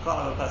contradiction. You can't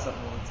have a Pesach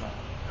more than 10.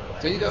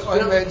 So you don't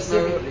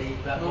specifically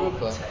about more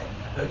than 10.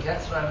 Okay,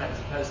 that's what I meant, as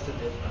opposed to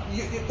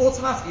different.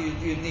 Automatically,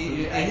 you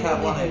need to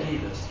have one. You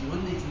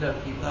wouldn't need to know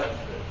people going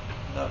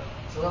through. No.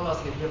 So I'm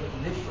asking, if you have a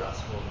nifras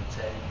more than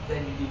 10, then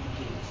you need the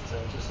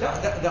Gilus.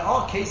 There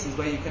are cases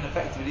where you can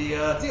effectively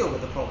deal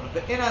with the problem,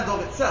 but in and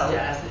of itself,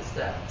 as it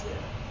stands,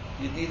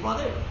 you need one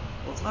Eruv.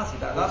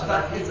 Automatically,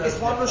 it's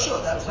one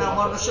Rashus. It's now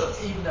one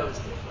Rashus. Even though it's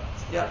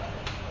nifras. Yeah.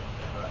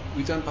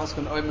 We don't pass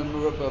on Omer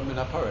Merubah min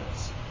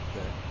haparetz.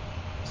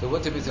 So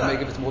what difference does it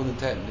make if it's more than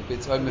 10? If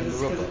it's Omer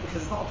Merubah?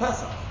 Because it's not a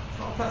Pesach. It's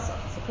not a Pesach.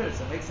 It's a Piritz.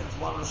 It makes it into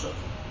one Rashus.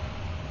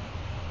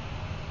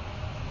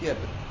 Yeah,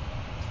 but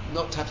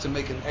not to have to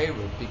make an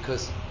Eruv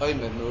because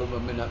Omer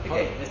Merubah min haparetz.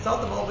 Again, it's not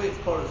the Mobi, it's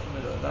Porus from the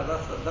middle.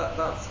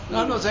 That's. No,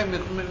 I'm not saying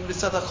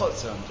Misad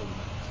HaChotzer, I'm talking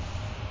about.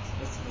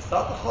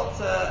 Misad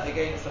HaChotzer,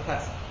 again, it's a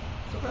Pesach.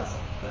 It's a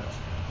Pesach.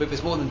 But if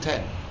it's more than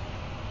 10?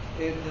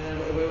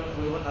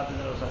 we wouldn't have the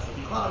din of Pesach.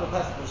 You can't have a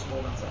Pesach which is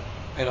more than 10.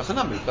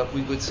 But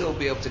we would still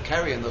be able to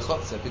carry in the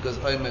chotzer because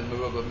Omer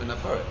Merubah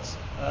Minaforetz.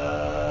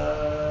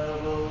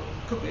 Well,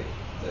 could be.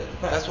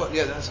 That's what.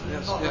 Yeah, that's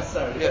not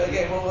necessarily. Yeah. But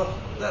again,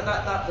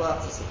 that we'll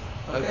have to see.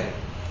 Okay.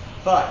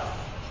 Fine.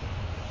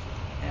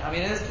 Yeah, I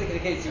mean, in this particular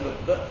case, you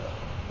wouldn't, but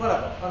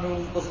whatever. I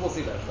mean, we'll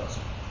see that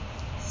discussion.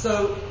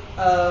 So,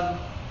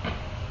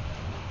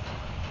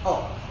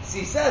 so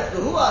he says the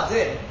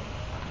Huadin,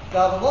 the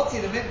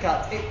Avamoti, the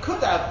Minkat. It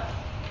could have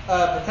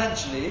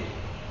potentially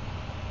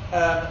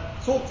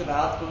talked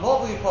about the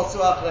Moblu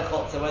Posuach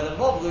Lechotzer, where the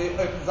Moblu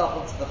opens up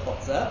onto the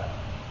Chotzer.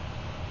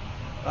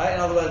 Right? In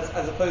other words,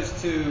 as opposed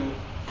to,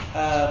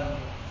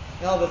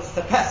 it's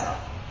a Pesach.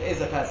 There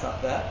is a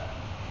Pesach there.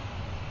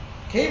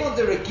 Came on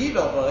the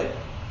Regilah,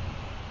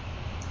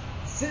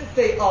 since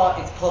they are,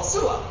 it's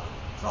Posuach.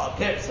 It's not a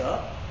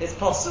Pirza. It's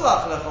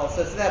Posuach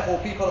Lechotzer, so therefore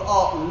people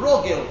are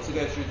rogil to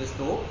go through this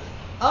door.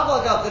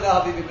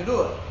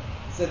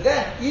 So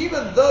then,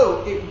 even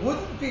though it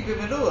wouldn't be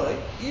b'menuah,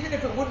 even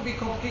if it wouldn't be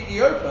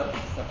completely open,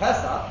 it's a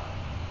Pesach,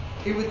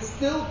 it would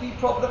still be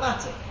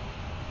problematic.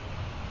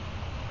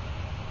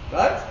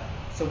 Right?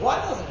 So why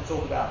doesn't it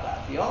talk about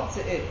that? The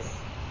answer is,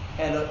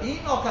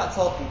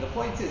 the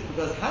point is,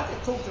 because had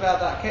it talked about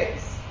that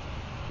case,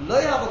 lo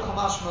yav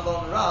kamash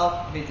malon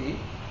Rav midi,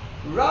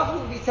 Rav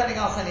wouldn't be telling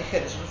us any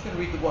chiddush. I'm just going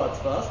to read the words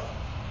first.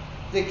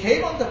 They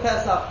came on to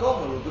Pesach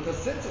Gomeru, because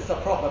since it's a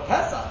proper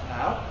Pesach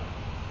now,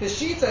 the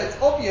Shita, it's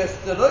obvious,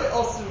 the lo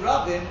osu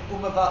Rabim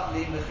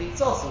umavatli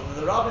mechitzosu.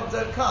 The Rabim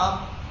don't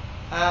come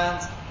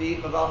and be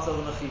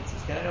mavatli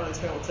mechitzos. Can anyone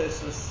explain what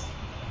Tosfos?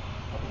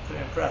 I'll be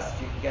pretty impressed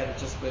if you can get it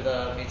just with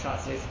me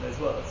translating those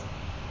words.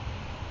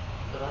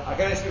 I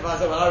can only speak for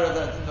myself. When I read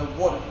that, I didn't know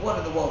what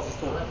in the world he's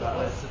talking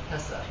about. It's a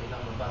Pesach, you're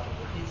not mavatli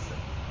mechitza.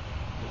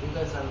 If it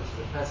goes over to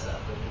the Pesach,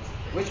 then it's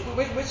which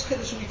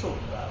chiddush should we be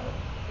talking about?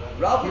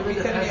 Rav would be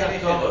telling me any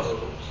chiddush.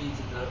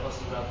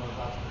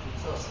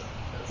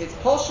 It's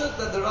poshut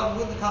that the Rav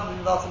wouldn't come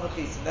in Mavatli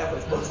Mechitza, and therefore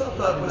it's mutter,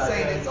 but we're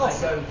saying it's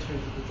also.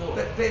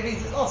 But it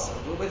means it's also.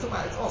 We're talking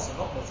about it's also,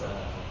 not mutter.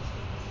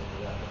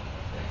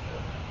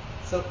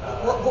 So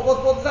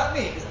what does that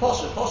mean? It's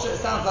poshut. Poshut, it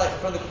sounds like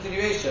from the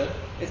continuation,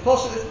 it's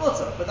poshut, it's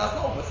mutter, but that's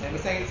not what we're saying. We're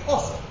saying it's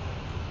also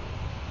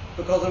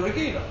because of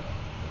Regina.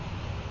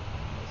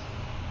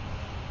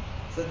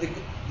 So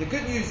the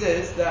good news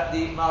is that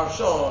the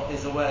Marshal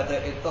is aware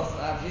that it doesn't,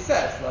 as he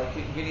says, like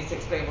we need to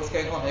explain what's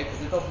going on here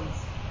because it doesn't,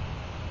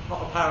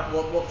 not apparent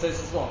what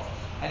Tosfos wants.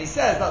 And he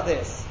says like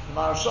this. The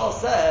Marshal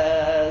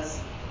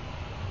says,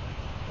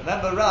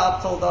 remember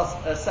Rav told us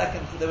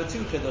there were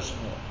two chiddushim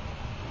here.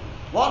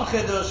 One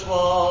chiddush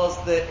was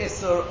the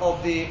Isser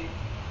of the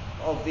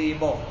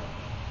Mov.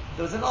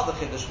 There was another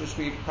chiddush which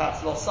we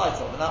perhaps lost sight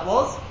of, and that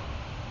was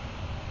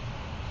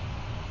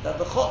that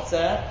the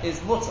Chotzer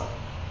is mutter.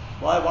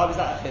 Why was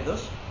that a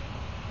chiddush?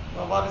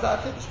 Well, why was that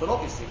a chiddush? Well,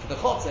 obviously for the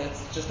Chotzer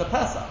it's just a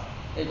Pesach.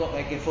 They got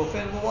their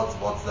Gifufin. Well,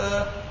 what's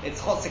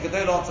it's Chotzer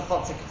Gedolah onto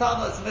Chotzer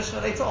Ketana. It's a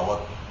Mishnah later on.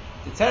 What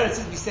the Teretz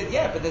is, we said,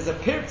 yeah, but there's a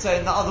Pirza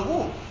in the other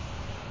wall,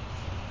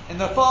 in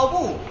the far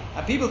wall,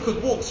 and people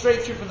could walk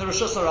straight through from the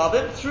Rosh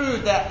Hashanah through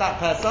that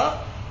Pesach,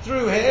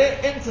 through here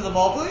into the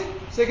Mavli,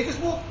 so they could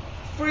just walk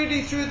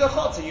freely through the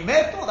Chotzer. You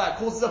may have thought that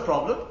causes a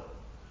problem.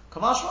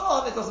 Kamash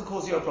Malan, it doesn't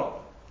cause you a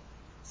problem.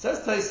 Says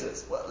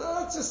Tosfos, well,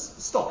 let's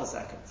just stop a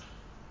second.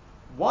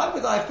 Why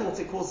would I have thought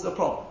it causes a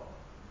problem?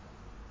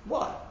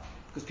 Why?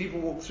 Because people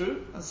walk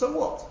through, and so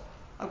what?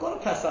 I've got a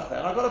Pesach there,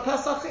 and I've got a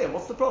Pesach here.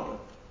 What's the problem?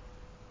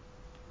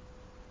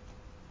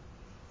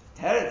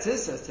 Teretz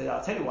says,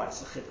 I'll tell you why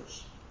it's a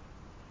chiddush.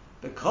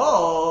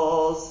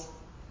 Because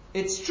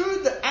it's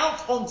true that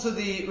out onto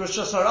the Rosh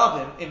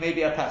Hashanah it may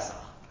be a Pesach.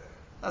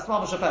 That's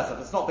mamash a Pesach.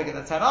 It's not bigger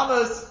than 10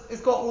 amos.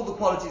 It's got all the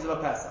qualities of a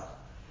Pesach.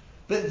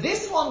 But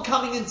this one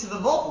coming into the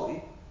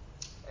Mavli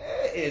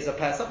is a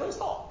Pesach, but it's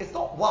not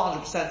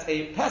 100%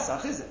 a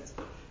Pesach, is it?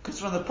 Because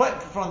from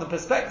the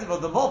perspective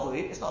of the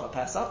Mavli, it's not a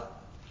Pesach.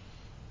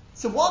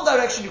 So one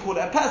direction you call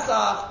it a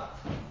Pesach,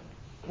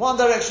 one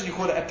direction you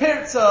call it a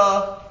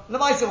Pirza.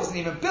 Lemaisa wasn't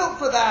even built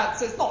for that,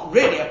 so it's not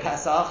really a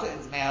Pesach.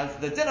 It has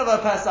the din of a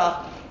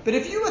Pesach. But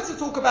if you were to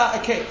talk about a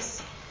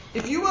case,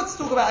 we're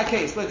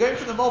going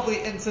from the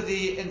Mavli into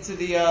the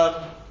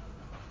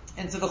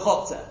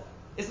Chotzer.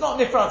 It's not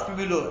Nifrat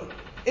B'Milur.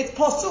 It's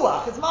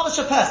Posuach. It's Mamash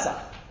a Pesach.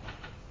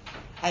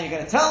 And you're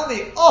going to tell me,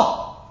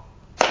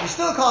 you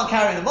still can't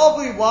carry the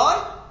Mavli.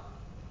 Why?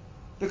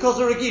 Because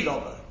of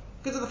Regilah.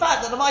 Because of the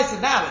fact that the Maisa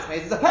now is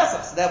made as a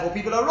Pesach, so therefore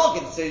people are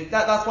rogging. So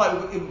that's why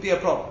it would be a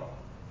problem.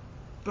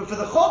 But for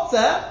the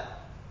Chotzer,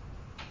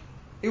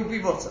 it would be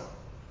mutter.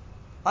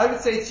 I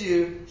would say to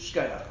you,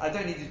 Shkoyach, I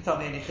don't need you to tell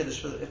me any chiddush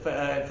for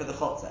the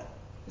Chotzer.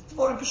 It's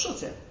Dvorim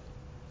Peshutim.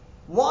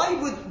 Why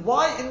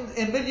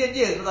in a million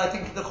years would I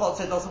think the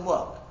Chotzer doesn't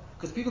work?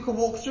 Because people can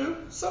walk through,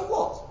 so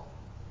what?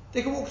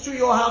 They can walk through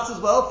your house as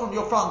well from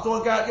your front door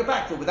and go out your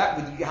back door. Would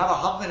you have a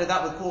hummin and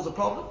that would cause a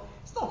problem?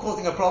 It's not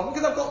causing a problem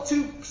because I've got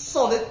two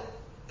solid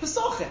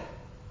Pesachim.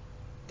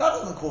 That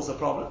doesn't cause a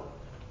problem,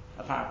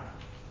 apparently.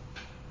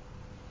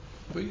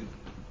 But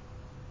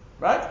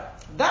right?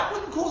 that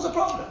wouldn't cause a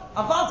problem.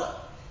 Avada.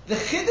 The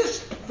chiddush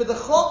for the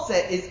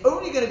chotzer is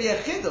only going to be a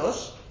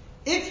chiddush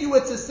if you were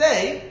to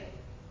say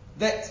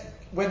that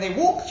when they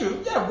walk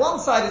through, one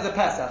side is a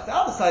Pesach, the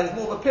other side is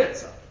more of a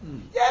Pirza.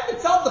 Yeah,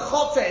 but some the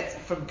chotzer, it's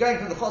from going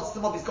from the chotzer to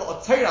the mob, it's got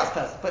a Teiras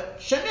Pesach, but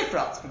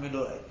shenifrat from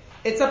Milui.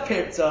 It's a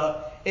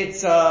Pirza,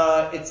 it's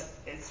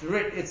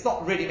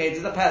not really made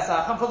as a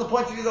Pesach, and from the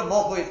point of view of the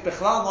mob, it's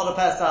Bechlal not a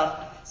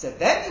Pesach. So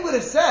then you would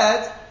have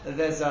said that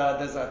there's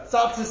a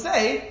tzad to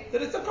say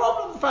that it's a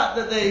problem, the fact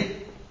that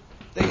they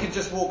can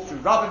just walk through.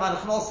 Rabbi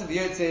Manachnosim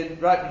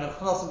v'yotzin, Rabbi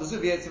Manachnosim b'zu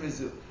v'yotzin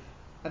v'zu.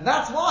 And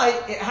that's why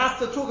it has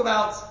to talk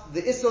about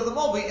the Issa of the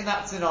Mobi in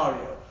that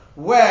scenario.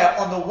 Where,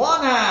 on the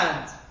one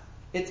hand,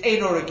 it's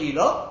Eino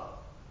Regila,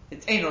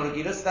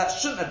 so that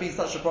shouldn't have been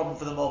such a problem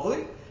for the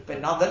Mobi. But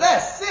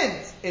nonetheless,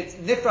 since it's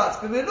Nifrat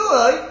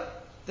B'Milui,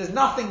 there's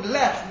nothing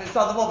left from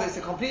inside the Mobi, it's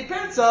a complete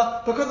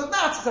Pirza, because of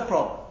that it's a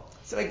problem.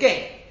 So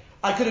again,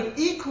 I could have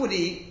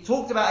equally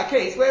talked about a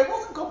case where it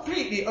wasn't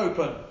completely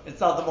open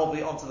inside the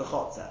Mobi onto the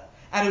Chotzer.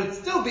 And it would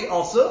still be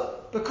also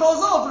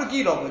because of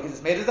Regilah, because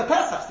it's made as a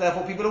Pesach, so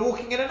therefore people are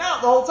walking in and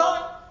out the whole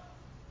time.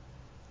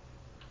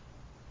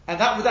 And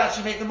that would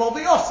actually make the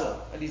Mobi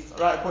also, at least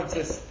right according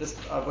to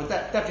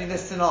definitely in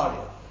this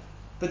scenario.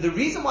 But the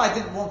reason why I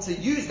didn't want to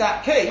use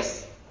that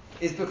case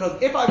is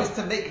because if I was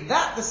to make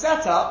that the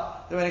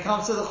setup, then when it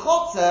comes to the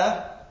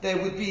Chotzer, there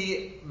would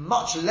be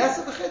much less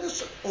of a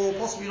Chiddush, or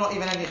possibly not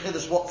even any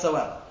Chiddush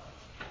whatsoever.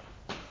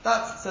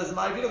 That says,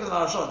 if you look at the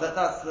Marashon,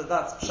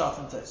 that's Pshat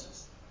and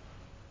Tosfos.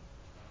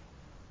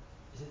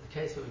 Is it the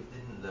case that we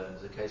didn't learn?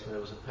 Is the case when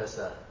it was a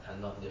Pesach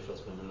and not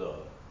Nifras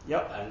B'Milui?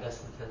 Yep. And less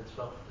than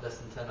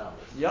 10 hours?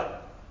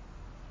 Yep.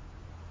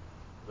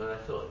 But I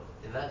thought,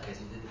 in that case,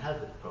 you didn't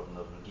have the problem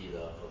of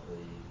Regila, of the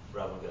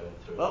rubber going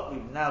through. Well,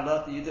 we've now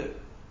learned that you do.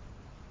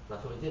 But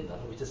I thought we didn't. I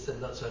thought we just said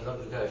not so long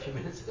ago, a few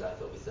minutes ago, I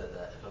thought we said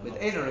that. With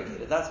Eino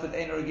Regila, that's with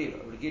Eino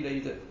Regila. Regila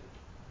you do.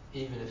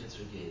 Even if it's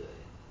Regila.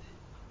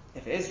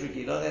 If it is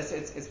Regila,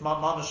 it's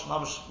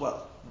mamash,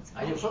 well.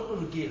 And your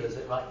problem with Regila is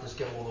it might just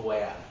go all the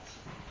way out.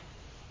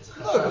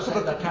 No,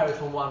 because they carry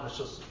from one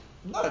Rishus.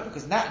 No,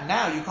 because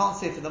now you can't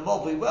say for the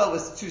Mobi, well,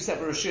 there's two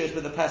separate Rishus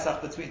with a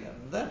Pesach between them.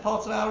 They're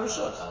part of our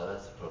Rishus. Oh,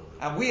 that's the problem.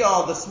 And we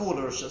are the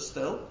smaller Rishus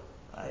still.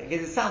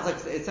 It sounds like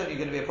it's only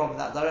going to be a problem in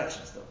that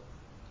direction still.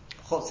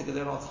 Chotzer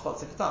Gedol not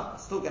Chotzer Katan.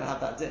 It's still going to have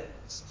that dip.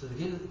 So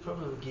the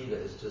problem with Gila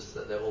is just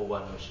that they're all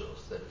one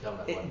Rishus. They become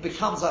like one It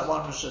becomes like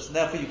one Rishus, and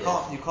therefore you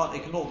can't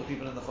ignore the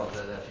people in the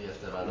Chotzer. Therefore you have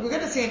to have We're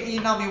going to see an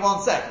Inami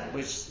 1 second,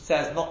 which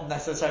says not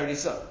necessarily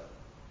so.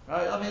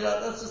 Right? I mean,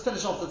 let's just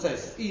finish off the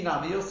toast.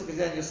 Inami, because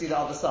then you'll see the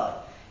other side.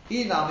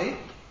 Inami,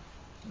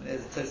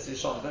 there's a toast to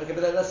Shon, but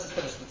let's just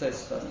finish the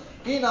toast first.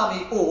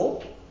 Inami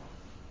or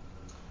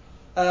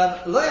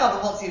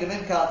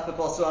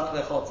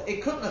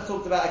it couldn't have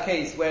talked about a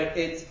case where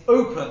it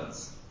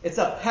opens, it's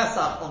a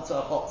Pesach onto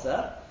a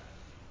Chotzer.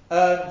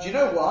 Do you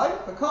know why?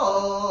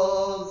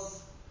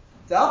 Because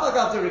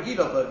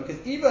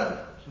even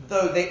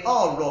though they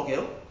are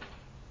Rogil,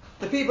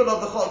 the people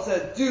of the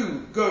Chotzer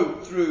do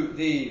go through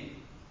the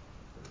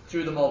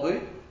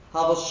Mobu.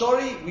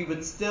 Havashori, we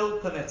would still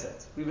permit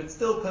it. We would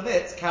still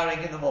permit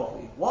carrying in the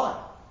Mobu. Why?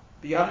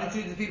 But you haven't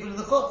included the people in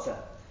the Chotzer.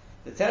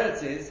 The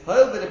teretz is,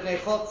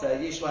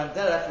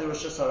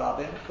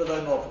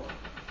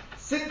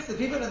 since the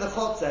people in the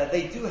Chotzer,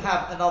 they do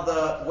have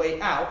another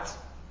way out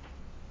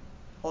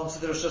onto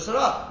the Rosh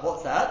Hashanah.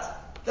 What's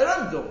that? Their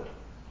own door.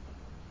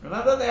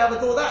 Remember, they have a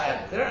door that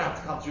end. They don't have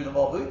to come through the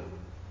Mobu.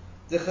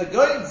 It's a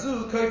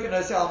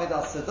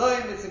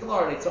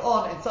Gemara later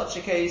on. In such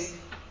a case,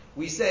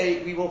 we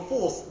say we will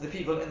force the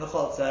people in the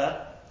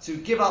Chotzer to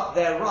give up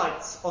their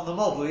rights on the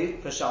Mobu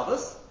for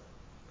Shabbos.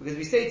 Because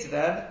we say to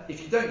them,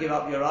 if you don't give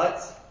up your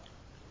rights,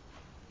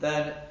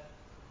 then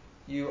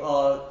you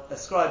are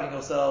ascribing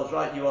yourselves,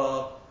 right? You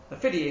are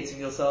affiliating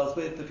yourselves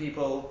with the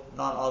people,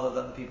 none other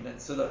than the people in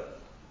Sodom.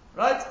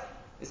 Right?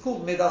 It's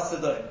called Midas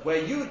Sodom, where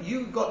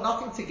you got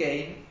nothing to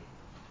gain,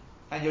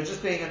 and you're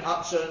just being an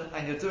action,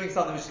 and you're doing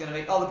something which is going to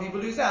make other people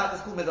lose out.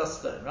 It's called Midas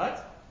Sodom, right?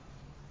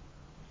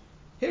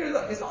 Here,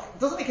 look, it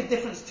doesn't make a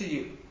difference to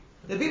you.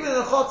 The people in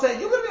the Chotzer,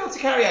 you're going to be able to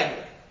carry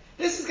anyway.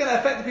 This is going to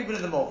affect the people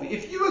in the Mobi.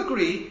 If you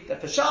agree that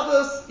for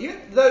Shabbos,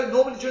 even though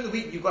normally during the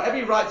week you've got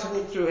every right to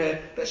walk through here,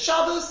 but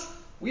Shabbos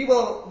we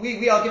are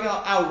giving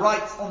up our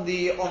rights on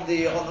the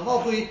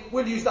Mobi.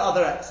 We'll use the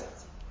other exit.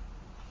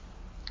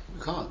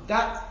 We can't.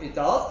 That it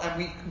does,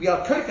 and we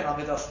are kofen on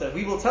Midas.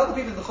 We will tell the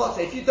people in the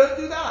Chotzer, if you don't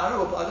do that, I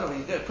don't know what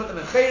you do. Put them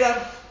in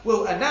Chayram.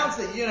 We'll announce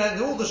that in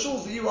all the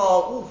shuls that you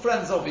are all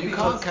friends of. But you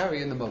can't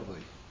carry in the Mobi.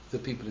 The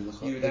people in the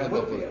Chotzer. You there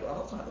will be. I'm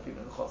not talking about the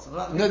people in the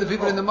Chotzer. No, the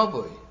people in the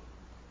Mobi.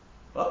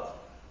 But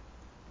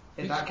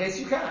in that case,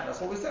 you can. That's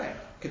what we're saying.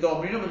 As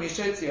we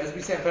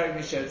say in Perek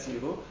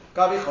Mishotzihu,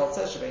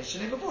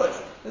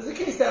 there's a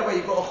case there where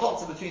you've got a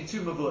chotzer between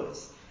two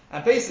mavuas,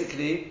 and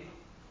basically,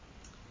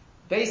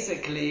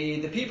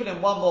 the people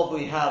in one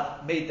mavui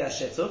have made their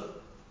shituf.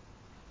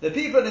 The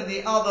people in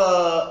the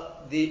other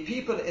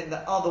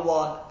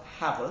one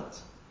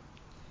haven't.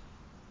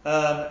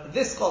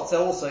 This chotzer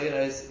also,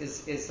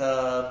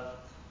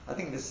 I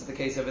think this is the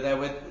case over there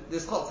where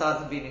this chotzer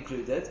hasn't been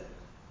included.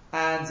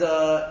 And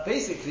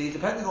basically,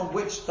 depending on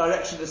which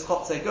direction this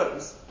chotzer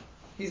goes,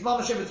 he's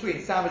mamash in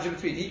between, sandwich in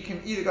between. He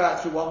can either go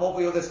out through one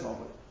mobile or this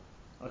mobile.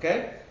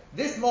 Okay?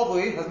 This mobile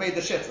has made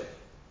the shittuv.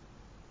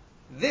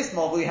 This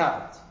mobile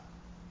haven't.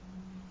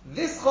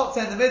 This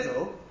chotzer in the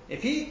middle,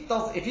 if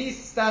he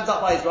stands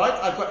up by his right,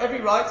 I've got every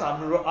right,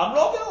 I'm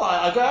Robin,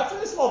 I go out through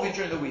this mobile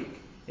during the week.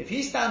 If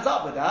he stands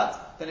up with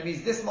that, then it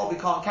means this mobile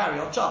can't carry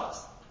on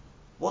Shabbos.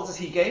 What does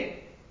he gain?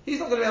 He's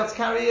not going to be able to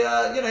carry, he's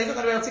not going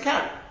to be able to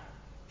carry.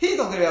 He's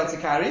not going to be able to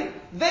carry,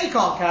 they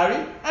can't carry,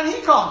 and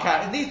he can't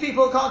carry, and these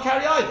people can't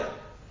carry either.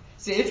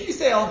 See, if you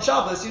say on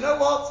Shabbos, you know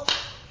what?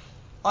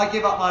 I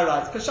give up my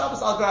rights. Because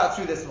Shabbos, I'll go out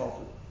through this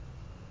mobile.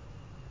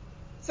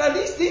 So at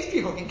least these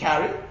people can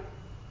carry.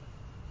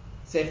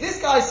 So if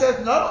this guy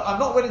says, no, I'm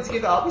not willing to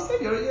give it up, we say,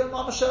 you're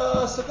mamash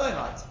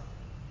Soddomite.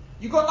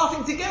 You've got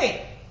nothing to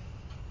gain.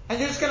 And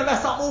you're just going to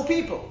mess up more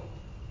people.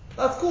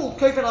 That's called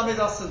Kofen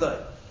Amidas Sodom.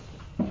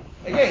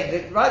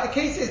 Again, the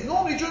case is,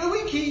 normally during the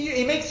week,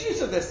 he makes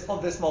use of this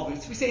mobile.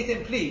 So we say to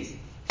him, please,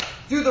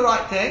 do the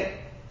right thing,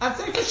 and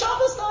say for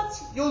Shabbos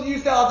that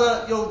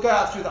you'll go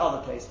out through the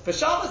other place. For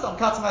Shabbos, I'm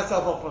cutting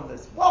myself off from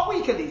this. 1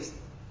 week at least.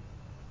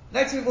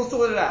 Next week we'll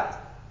sort it out.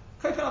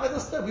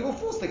 We will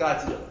force the guy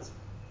to do it.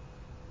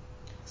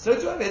 So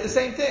to the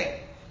same thing.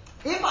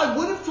 If I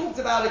would have talked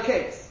about a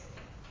case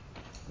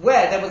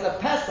where there was a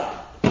Pesach,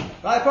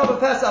 right, a proper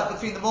Pesach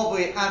between the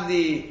Mobui and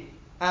the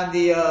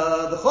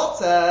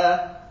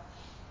Chotzer,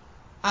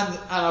 and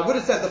I would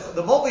have said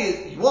the Mobui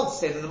is, you want to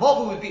say that the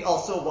Mobui would be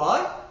also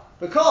why?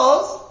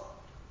 Because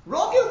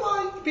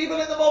the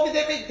people in the Mobui,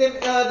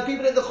 the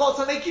people in the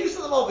Chotzer make use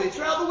of the Mobui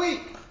throughout the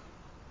week.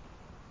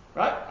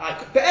 Right? I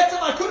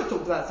could have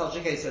talked about such a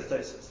case as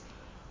Tosfos.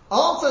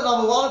 Answer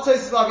number one,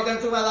 Tosfos, why we don't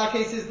talk about that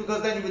case is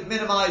because then you would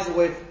minimize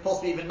or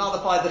possibly even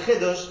nullify the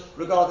Chiddush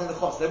regarding the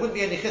Chotzer. There wouldn't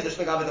be any Chiddush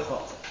regarding the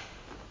Chotzer.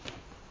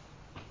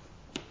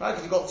 Right?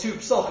 Because you've got 2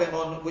 psochim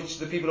on which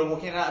the people are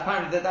walking in.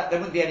 Apparently there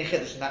wouldn't be any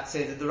Chiddush in that,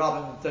 say that the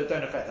Rabbim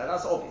don't affect that.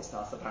 That's obvious to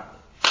us, apparently.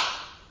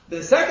 But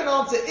the second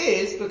answer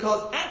is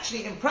because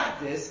actually in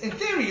practice, in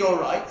theory you're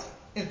right.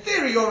 If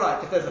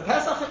there's a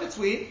Pesach in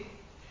between,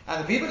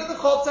 and the people in the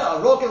Chotzer are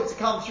rogel to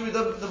come through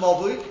the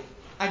Mobui,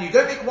 and you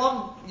don't make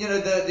one,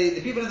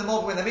 the people in the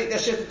Mobui, when they make their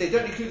shift, they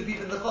don't include the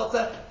people in the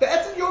Chotzer, but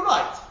Etzim, you're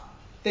right.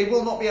 They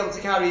will not be able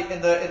to carry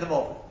in the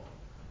Mobui.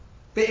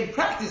 But in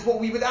practice, what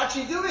we would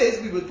actually do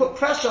is, we would put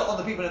pressure on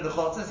the people in the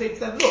Chotzer and say to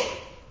them, look,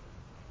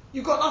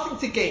 you've got nothing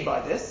to gain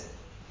by this,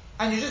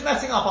 and you're just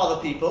messing up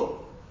other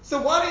people,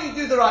 so why don't you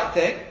do the right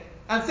thing,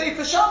 and say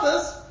for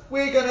Shabbos,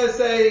 we're going to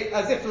say,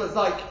 as if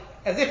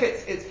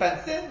it's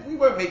fenced in, we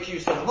won't make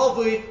use of the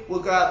Mobui,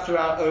 we'll go out through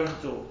our own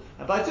door.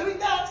 And by doing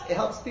that, it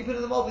helps people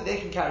in the Mobui, they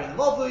can carry in the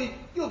Mobui,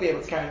 you'll be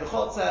able to carry in the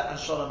Chotzer, and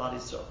Shalom Al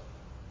Yisrael.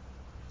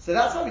 So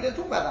that's why we don't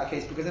talk about that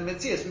case, because in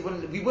Metzias,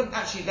 we wouldn't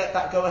actually let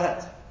that go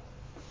ahead.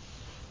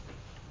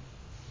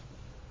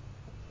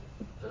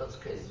 But lots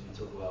of cases we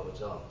talk about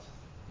which aren't.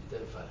 You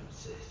don't find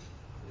Metzias.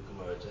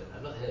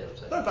 I'm not here.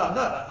 No,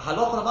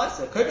 halacha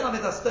l'maisa. Kofen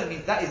Amidas Sodom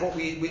means that is what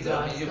we do. No,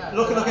 I mean, you I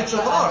look at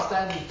Shulchan Aruch.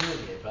 understand you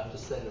doing it, but I'm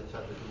just saying that the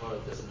fact that Gemara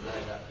doesn't know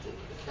that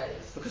particular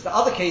case. Because the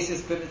other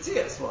cases,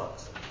 Metzias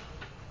works.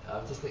 I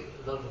just think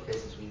a lot of the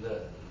cases we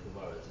learn in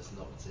Gemara are just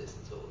not Metzias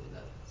at all.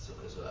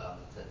 Sukkahs are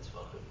under 10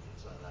 Tzvachim and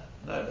things like that.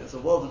 No, it's a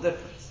world of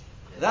difference.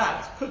 Yeah.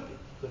 That could be.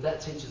 But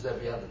that teaches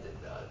every other thing,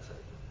 though, I'd say.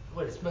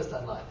 Well, it's most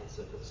unlikely.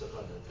 Sukkah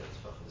under 10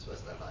 Tzvachim is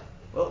most unlikely.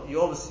 Well,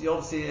 you obviously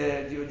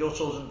your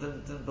children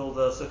didn't build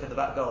a sukkah in the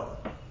back garden.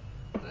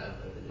 No,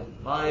 they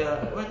didn't.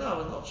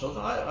 No, not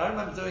children. I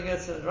remember doing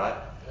it, right?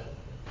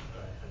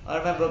 I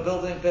remember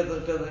building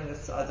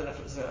this. I don't know if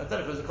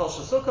it was a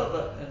kosher sukkah,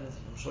 but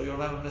I'm sure you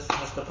remember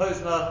Mr.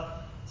 Posner,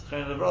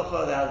 Zechariah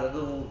Lebrocha. They had a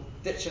little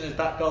ditch in his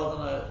back garden.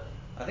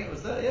 I think it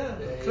was there. Yeah,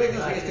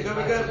 Klingers. We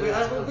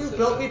used to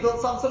go. We built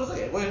some sort of sukkah.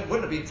 It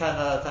wouldn't have been 10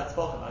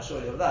 Tzvachim, I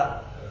assure you of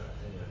that.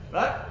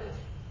 Right?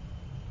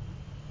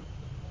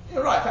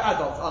 You're right, for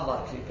adults,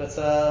 unlikely, but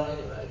I'll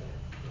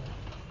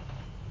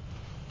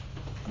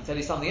tell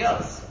you something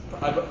else.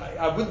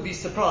 I wouldn't be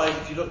surprised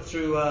if you looked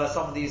through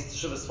some of these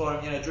Shuvas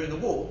Forum, during the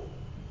war,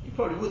 you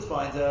probably would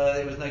find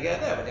there was no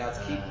getting there, when you had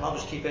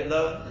to keep it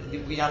low,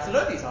 we had to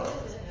know these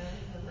halachas.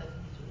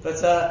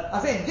 But I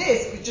think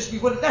we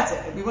wouldn't let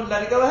it, we wouldn't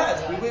let it go ahead.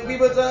 We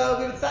would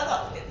stand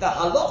up. The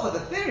halacha, the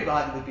theory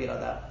behind it would be like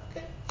that.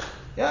 Okay?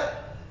 Yeah?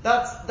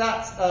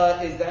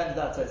 That is the end of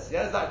that test.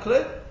 Yeah, is that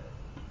clear?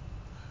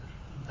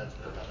 That's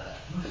good about that.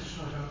 I'm not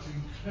sure how to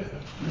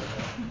clear.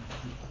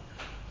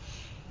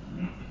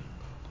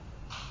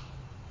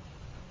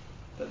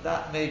 But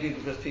that may be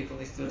because people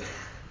need to.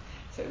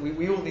 So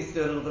we all need to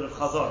do a little bit of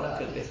chazor.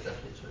 Yes,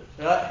 definitely true.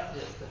 Right?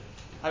 Yes, definitely.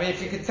 I mean,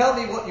 if you can tell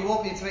me what you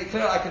want me to make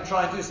clear, I can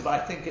try and do so. But I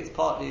think it's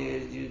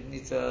partly you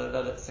need to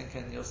let it sink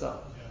in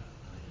yourself.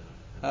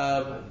 Maybe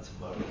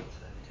tomorrow.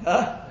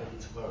 Maybe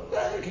tomorrow.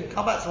 Yeah, you can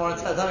come back tomorrow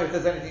and tell me if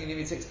there's anything you need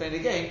me to explain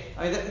again.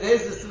 I mean,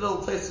 there's this little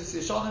place to see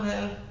Shonim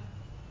here.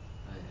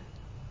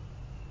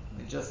 I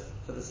mean, just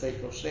for the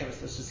sake of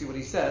shlemus, let's just see what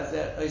he says.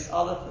 Yeah, Ois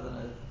Aleph, I don't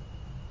know.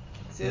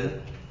 See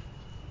it?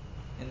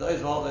 In the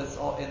Ozval, it's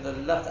in the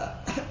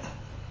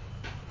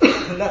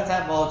left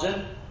hand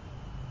margin,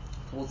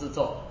 towards the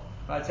top.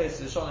 Right, taste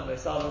the Shonim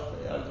Beisalef,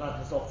 I would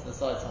imagine it's off to the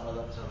side some of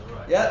them. It's on the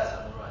right. Yeah? It's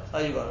on the right. Oh,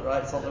 you got it,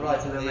 right? It's on the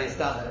right in the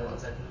standard one.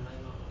 Is that in the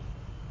main one?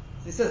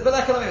 He says,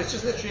 V'lekonomim, it's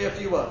just literally a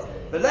few words.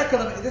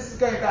 V'lekonomim, this is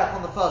going back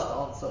on the first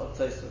answer of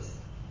Tosfos.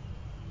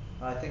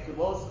 I think it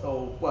was,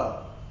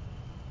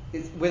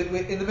 it's we're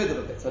in the middle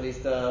of it, so at least,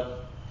 he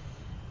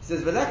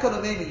says,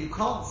 V'lekonomim, you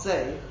can't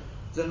say,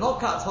 the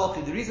knockout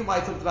talking, the reason why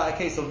I talked about a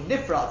case of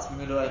Nifrat, and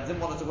didn't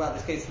want to talk about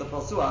this case of the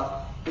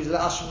Prosuah, is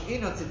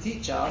La'ashmu'ino to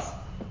teach us,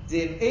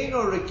 Dim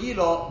Eino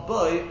Regilo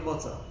Boy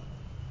Mutter,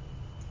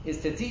 is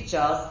to teach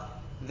us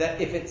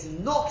that if it's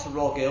not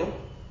Rogil,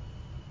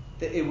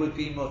 that it would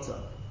be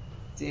Mutter.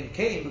 Dim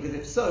Kain, because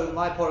if so,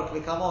 my pork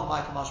will come on,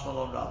 my Kamash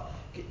Malon Rav.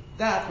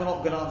 That we're not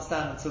going to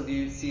understand until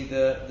you see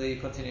the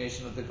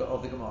continuation of the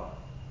Gemara.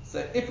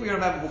 So if we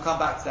remember, we'll come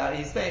back to that.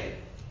 He's saying,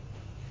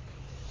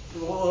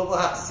 we'll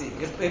have to see.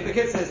 Because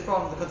Bekitz says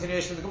from the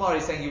continuation of the Gemara,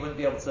 he's saying you wouldn't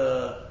be able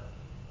to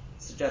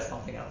suggest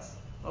something else.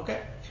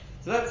 Okay?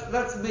 So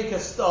let's make a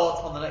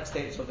start on the next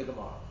stage of the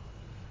Gemara.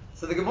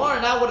 So the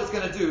Gemara now, what it's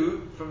going to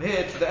do from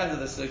here to the end of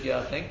the sugya,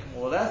 I think,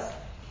 more or less,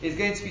 is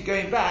going to be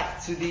going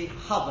back to the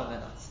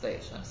Havamina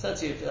stage. I said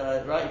to you,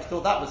 right, if you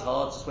thought that was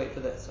hard, just wait for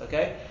this,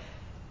 okay?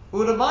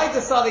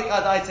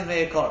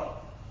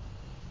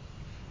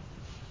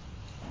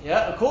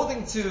 Yeah,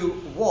 according to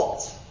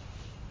what?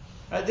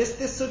 Right, this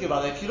sugya,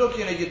 by the way, if you look,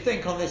 you'd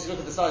think on this, you look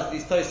at the size of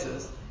these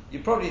tosas, you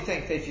probably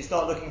think that if you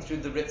start looking through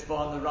the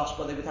Ritzvah and the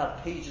Rashba, they would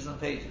have pages and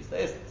pages.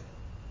 There isn't.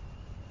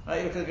 Right,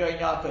 you look at the Gaon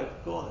Yaakov,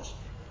 Gornish.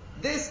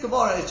 This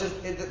Gemara is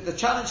just, the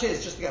challenge here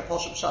is just to get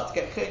Poshup Shah, to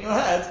get clear in your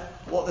head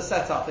what the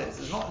setup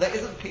is. There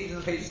isn't pages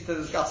and pages to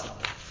discuss it.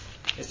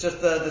 It's just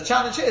the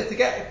challenge here is to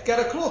get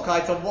a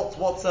klorkite on what's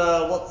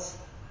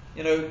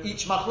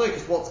each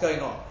machlokes, what's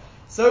going on.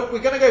 So we're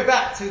going to go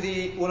back to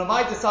the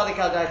Ulamai Desadik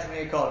Adai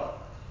Tamiyakara.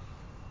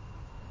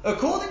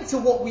 According to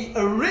what we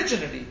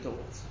originally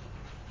thought,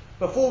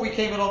 before we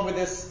came along with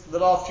the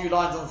last few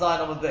lines on Zion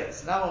Amud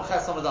Beis, now on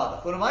Ches Amud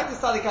Aleph, Ulamai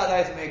Desadik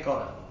Adai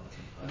Tamiyakara,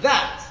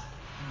 that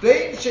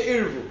Bein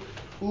she'irvu,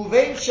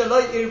 uvein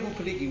she'loi irvu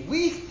peligi.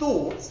 We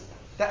thought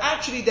that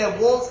actually there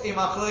was a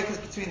machlokas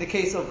between the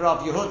case of Rav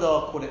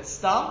Yehuda, called it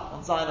Stam,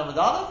 on Zion Amud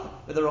Aleph,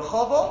 with a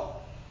Rechava,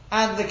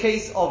 and the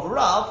case of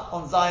Rav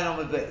on Zion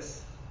Amud Beis.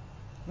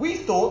 We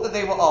thought that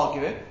they were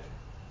arguing,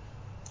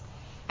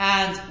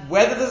 and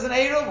whether there's an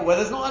Eruv or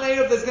whether there's not an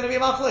Eruv, there's going to be a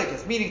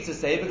machlokas. Meaning to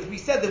say, because we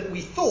said that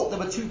we thought there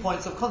were 2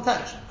 points of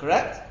contention,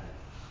 correct?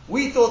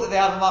 We thought that they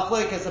have a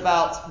machlokas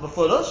about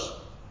Mefulush,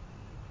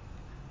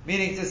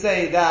 meaning to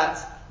say that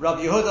Rav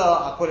Yehuda,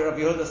 I call it Rav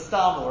Yehuda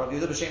Stam or Rav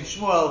Yehuda B'Shem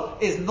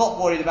Shmuel, is not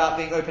worried about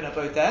being open at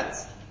both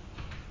ends,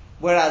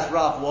 whereas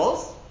Rav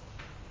was.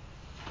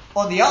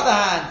 On the other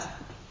hand,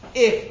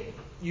 if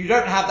you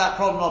don't have that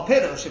problem on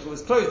Pirush, if it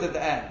was closed at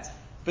the end,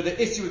 but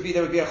the issue would be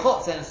there would be a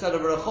Chotzer instead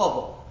of a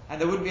Rechovo, and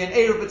there wouldn't be an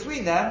Eruv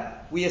between them,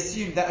 we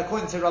assumed that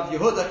according to Rav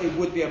Yehuda it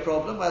would be a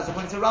problem, whereas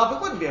according to Rav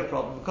it wouldn't be a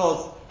problem,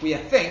 because we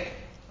think,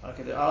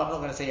 okay, I'm not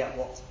going to say yet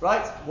what,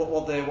 right?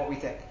 What we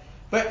think.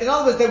 But in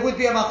other words, there would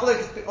be a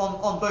machlokes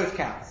on both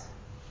counts.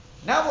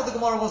 Now what the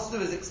Gemara wants to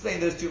do is explain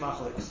those two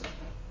machlokes.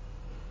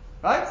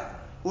 Right?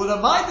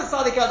 According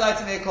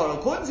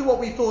to what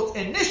we thought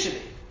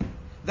initially,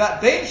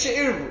 that bein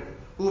she'irvu,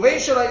 uvein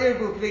shela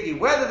irvu pligi,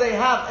 whether they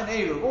have an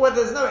eruv or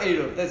whether there's no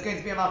eruv, there's going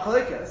to be a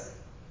machlokes.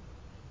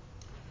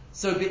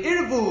 So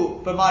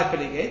be'irvu b'mai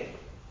pligi,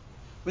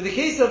 with the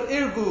case of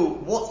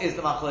irvu, what is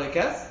the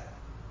machlokes?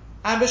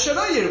 And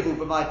b'shelo irvu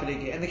b'mai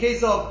pligi, in the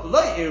case of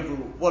lo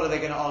irvu, what are they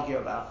going to argue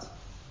about?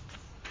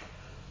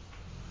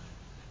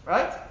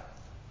 Right?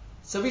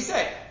 So we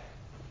say,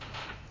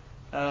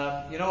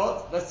 you know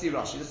what? Let's see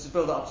Rashi. Let's just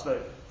build it up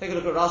slowly. Take a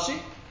look at Rashi.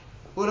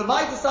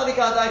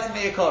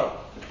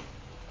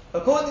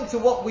 According to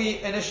what we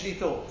initially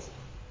thought,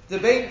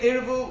 that there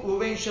is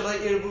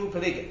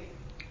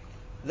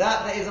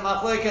a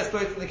machlokes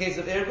both in the case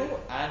of irvu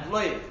and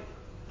lo irvu.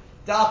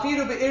 That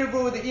even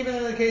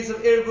in the case of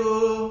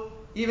irvu,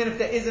 even if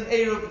there is an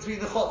eruv between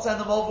the chotz and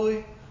the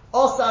mavui,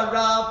 also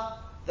Rav,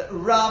 that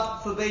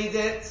Rav forbade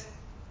it.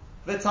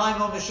 The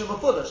time on Mishum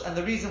Mefulush, and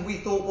the reason we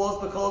thought was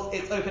because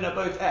it's open at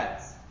both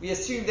ends. We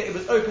assumed that it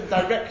was open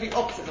directly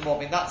opposite the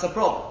Movin. That's a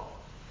problem.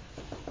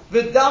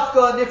 The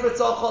Dafka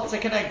Nifritzah Chotzer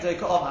Connector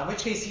Ka'ama, in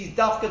which case he's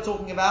Dafka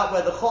talking about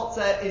where the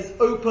Chotzer is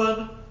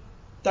open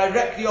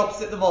directly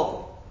opposite the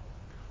Movin.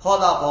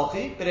 Halav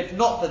Hochi, but if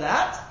not for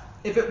that,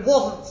 if it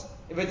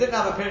didn't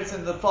have a appearance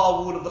in the far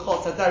wall of the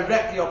Chotzer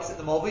directly opposite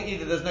the Movin,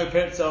 either there's no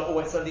appearance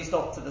or it's at least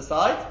off to the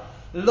side,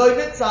 Lo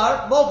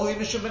Mitzar Movui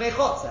Mishum B'nei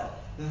Chotzer.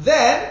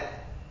 Then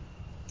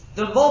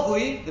the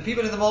Movui, the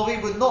people in the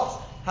Movui, would not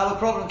have a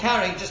problem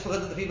carrying just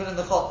because of the people in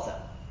the Chotzer.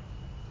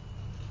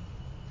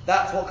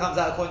 That's what comes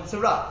out according to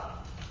Rav.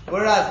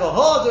 Whereas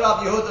V'hod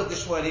Rav Yehuda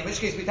D'Shmuel, in which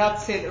case we'd have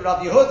to say that Rav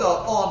Yehuda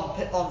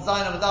on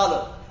Zayin Amud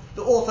Aleph,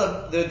 the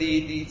author,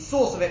 the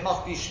source of it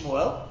must be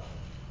Shmuel.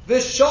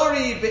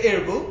 V'shari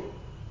Be'irbu,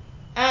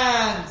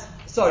 and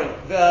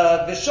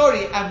the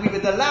Shori, and we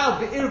would allow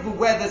Be'irvu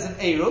where there's an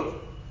Eruv,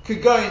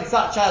 could go in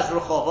such as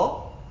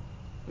Rechovo,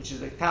 which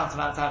is a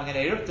tantamount to having an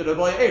Eruv. To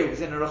Raboy Eruv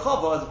is in a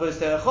Rechovo as opposed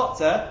to a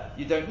Chotzer,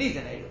 you don't need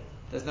an Eruv.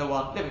 There's no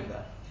one living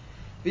there.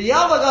 The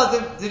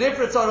Yavaga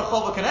Dinifritz or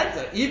Rechovo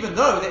connector, even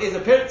though there is a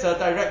Pirta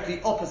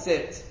directly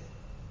opposite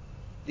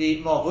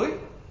the Mavui,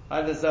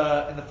 right, there's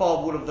in the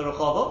far wall of the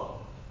Rechovo,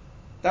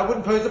 that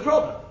wouldn't pose a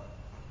problem.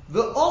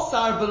 The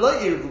Osar below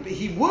Eruv, but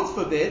he would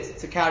forbid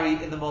to carry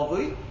in the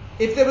Mavui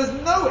if there was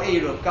no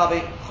Eruv,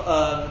 Gabi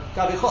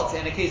Chotzer,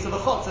 in a case of a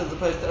Chotzer as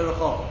opposed to a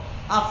Rechovo.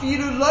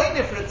 Afiru loy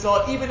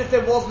nifritzah, even if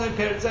there was no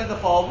Pirta in the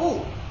far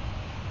wall.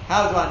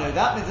 How do I know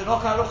that? Means a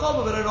knockout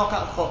Rechovo, but a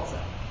knockout Chotzer.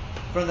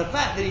 From the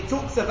fact that he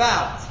talks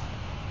about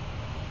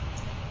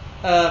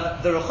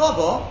the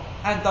Rechovo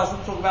and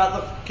doesn't talk about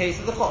the case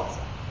of the Chotzer.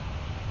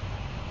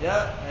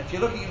 Yeah? And if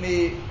you're looking at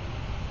me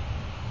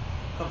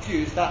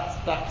confused, that's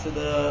back to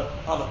the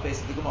Aleph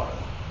base of the Gemara.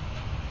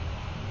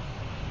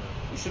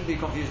 We shouldn't be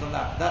confused on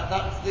that. That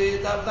was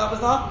the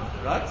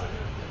argument, right?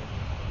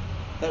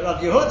 That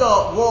Rav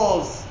Yehuda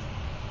was,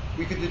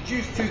 we could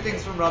deduce two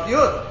things from Rav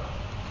Yehuda.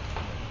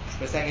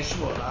 We're saying is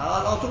Shmuel.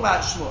 I'll talk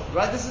about Shmuel,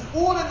 right? This is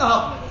all in the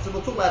Havmanah. So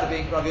we'll talk about it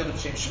being Rav Yehuda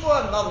B'Shem Shmuel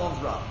and another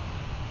one's Rav.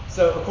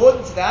 So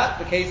according to that,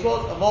 the case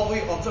was a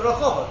Mavui onto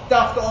Rechovo,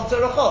 Dafka onto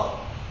Rechovo.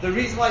 The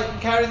reason why you can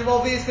carry the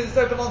Mavui is because it's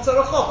open onto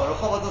Rechovo.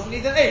 Rechovo doesn't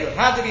need an Eruv.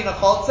 Had it been a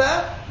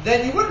Chotzer,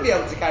 then you wouldn't be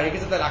able to carry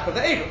because of the lack of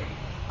the Eruv.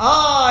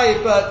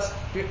 But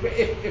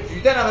if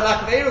you don't have a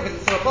lack of Eruv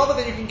because it's a Rechovo,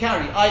 then you can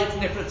carry. It's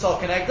Nifrit Sol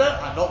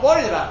Connector, I'm not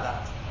worried about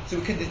that. So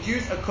we can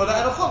deduce a Kula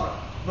and a Chumrah.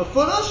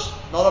 Mefulash,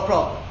 not a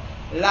problem.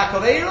 Lack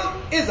of Eruv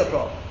is a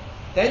problem.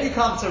 Then you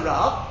come to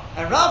Rav,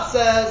 and Rav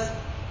says,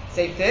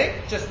 same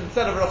thing, just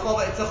instead of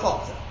Rechovo, it's a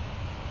Chotzer.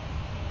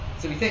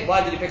 So we think,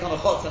 why did he pick on a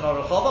Chotzer and not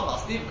a Rechovo?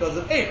 Must be because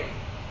of Eruv.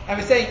 And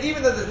we're saying,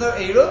 even though there's no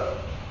Eruv,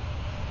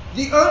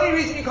 the only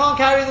reason you can't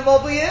carry the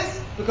Mavui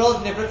is because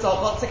Nifrit Sol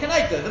Chotzer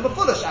Connector, the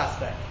Mefulash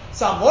aspect.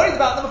 So I'm worried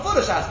about the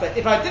Mefulash aspect.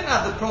 If I didn't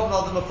have the problem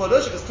of the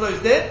Mefulash, it was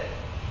closed in,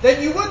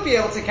 then you would be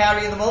able to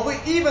carry in the Mavui,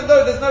 even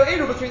though there's no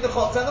Eruv between the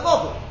Chotzer and the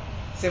Mavui.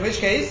 So in which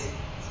case,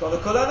 it's got a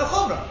Kula and a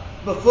Chumrah.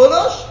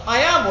 Mefulash, I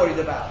am worried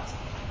about.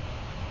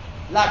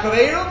 Lack of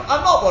Eruv,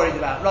 I'm not worried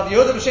about. Rav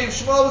Yehuda B'Shem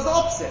Shmuel was the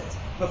opposite.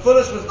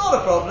 Mefulash was not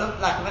a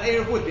problem, lack of an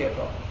Eruv would be a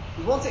problem.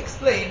 We want to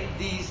explain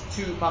these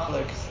two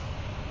machlokas.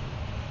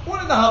 All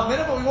in the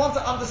Havmanah, but we want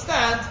to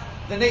understand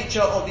the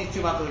nature of these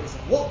two machlokas.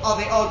 What are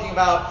they arguing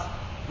about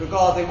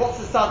regarding, what's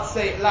the tzad to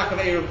say lack of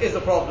Eruv is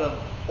a problem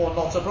or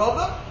not a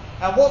problem?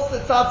 And what's the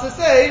tzad to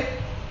say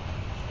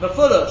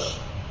Mefulash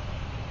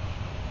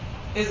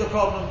is a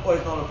problem or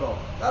is not a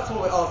problem? That's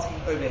what we're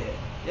asking over here.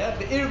 Yeah,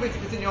 the Eruv, if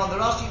you continue on the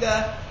Rashi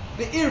there,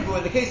 the Eruv,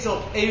 in the case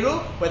of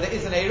Eruv, where there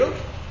is an Eruv,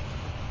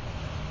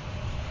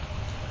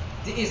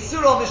 the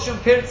Isura Mishum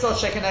Pirtza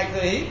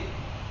Shekenegdahi,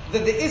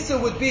 that the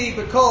Isur would be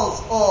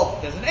because of,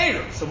 there's an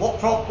Eruv. So what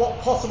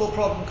possible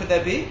problem could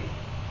there be?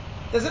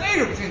 There's an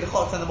Eruv between the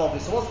Chotz and the Mavui,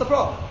 so what's the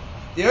problem?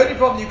 The only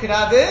problem you could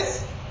have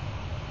is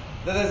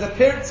that there's a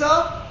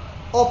Pirtza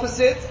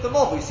opposite the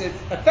Mavui, so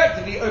it's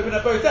effectively open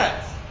at both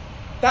ends.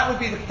 That would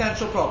be the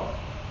potential problem.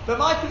 But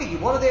my Paligi,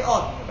 what are they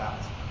arguing about?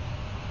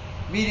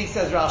 Meaning,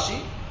 says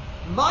Rashi,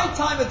 my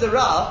time at the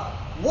Rav,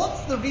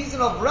 what's the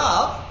reason of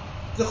Rav,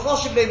 the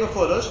Choshev Le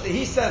Mefulash, that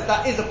he says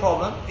that is a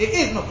problem, it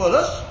is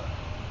Mefulash,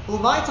 who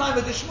my time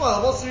at the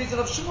Shmuel, what's the reason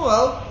of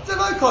Shmuel, the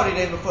Lo Kori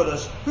Le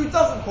Mefulash, who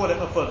doesn't call it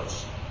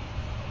Mefulash?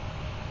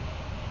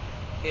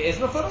 It is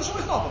Mefulash or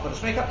it's not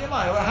Mefulash? Make up your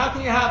mind. Well, how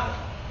can you have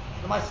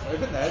the mice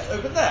open there, it's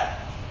open there.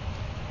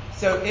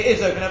 So it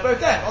is open at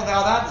both ends. On the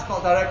other hand, it's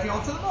not directly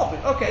onto the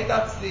Mavui. Okay,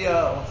 that's the,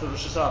 onto the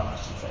Rosh Hashanah, I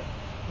should say.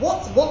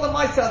 What the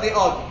mice are they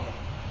arguing here?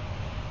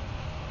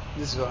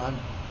 This is what I'm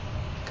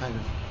kind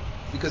of,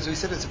 because we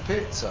said it's a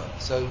Pirtza,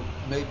 so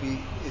maybe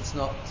it's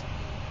not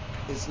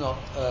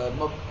a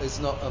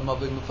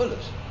Mavui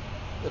Mefulash.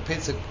 The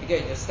Pirtza.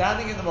 Again, you're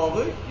standing in the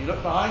Mavui, you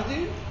look behind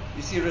you,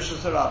 you see Rosh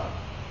Hashanah.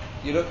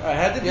 You look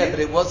ahead of you. Yeah, but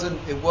it wasn't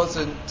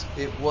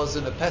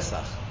a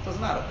Pesach.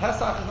 Doesn't matter.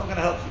 Pesach is not going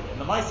to help you.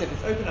 And the Maaseh, if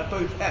it's open at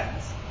both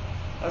ends,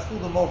 that's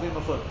called the Mavui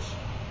Mefulash.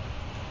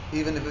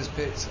 Even if it's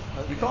Pirtza.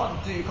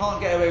 Okay. You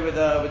can't get away with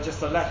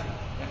just a lechi.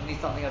 You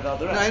need something at the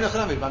other end.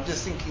 No, I'm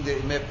just thinking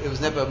that it was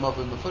never a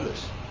Mavui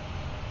Mefulash.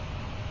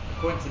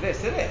 According to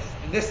this, it is.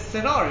 In this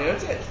scenario,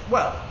 it is.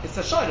 Well, it's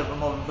a shayla of a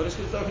Mavui Mefulash because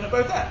it's open at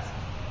both ends.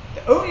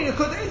 The only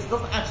Nakuda is it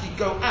doesn't actually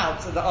go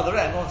out at the other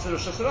end onto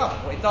Rosh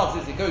Hashanah. What it does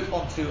is it goes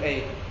onto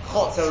a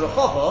Chotzer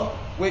Rechava,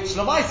 which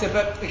Lamaisa,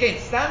 but again,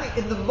 standing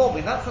in the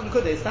Mavui, that's the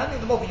Nakuda, standing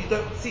in the Mavui, you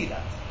don't see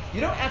that.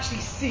 You don't actually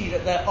see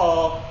that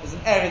there's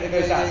an area that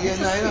goes out.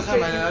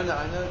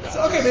 I know that.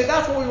 So, okay, but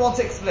that's what we want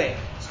to explain.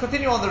 Let's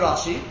continue on the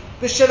Rashi.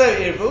 B'shelo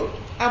Irvu,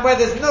 and where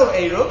there's no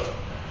Eruv,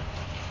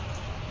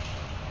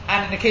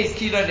 and in the case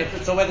Kilo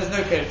Nifrit, so where there's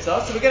no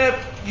Pirtza, so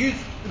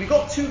we've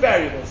got two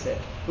variables here.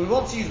 We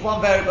want to use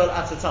one variable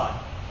at a time.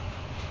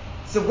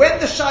 So when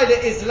the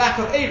Shaila is lack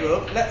of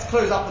Eruv, let's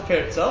close up the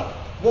Pirtza,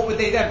 what would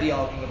they then be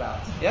arguing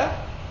about? Yeah?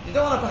 You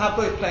don't want to have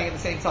both playing at the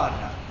same time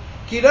now.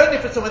 Kilon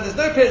if it's when there's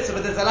no piritza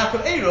but there's a lack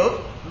of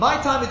eruv. My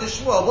time is the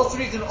Shmuel. What's the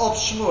reason of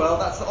Shmuel?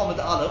 That's the Omid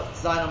Aleph,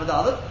 Zayin Omid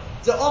Aleph.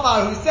 The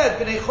Omar who said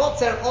b'nei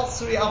chotzer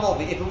osri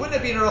amovi. If it wouldn't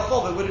have been a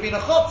rechov, it would have been a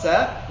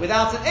chotzer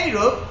without an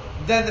eruv.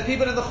 Then the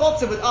people in the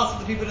chotzer would ask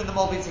the people in the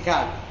movi to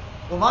carry.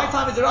 Well, my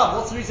time is a Rav.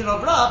 What's the reason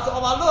of Rav? The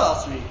Omar lo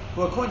asri,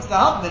 who according to the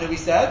Havmina we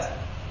said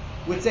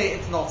would say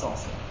it's not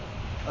asri.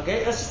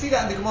 Okay, let's just see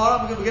that in the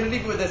Gemara. We're going to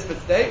leave it with this for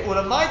today.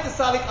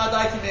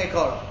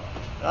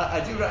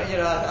 I do,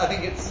 I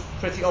think it's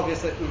pretty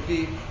obvious that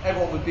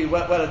everyone would be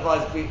well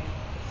advised if we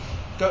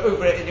go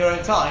over it in your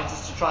own time,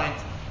 just to try and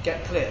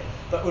get clear.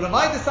 But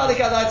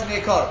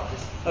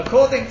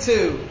according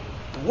to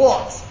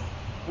what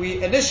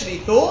we initially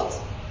thought,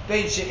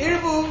 that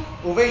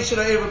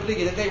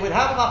they would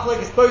have a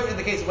machlokes both in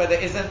the case of where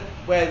there's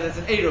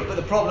an eruv, but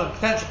the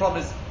potential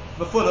problem is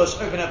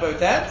mefulush open at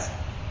both ends,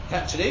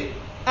 potentially.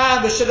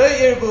 And and they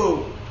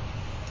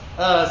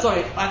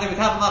would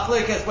have a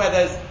machlokes where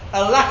there's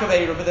a lack of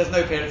eruv but there's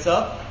no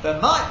piritza.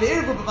 But what's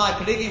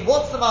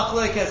the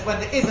machlokes when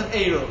there is an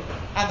eruv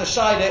and the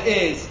shaila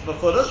is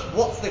mefulush?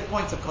 What's the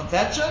point of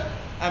contention?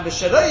 And for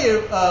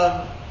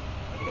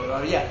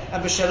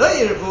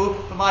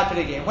my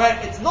peligi, where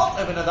it's not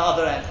open at the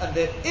other end, and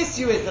the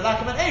issue is the lack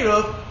of an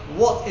eruv,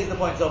 what is the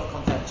point of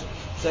contention?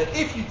 So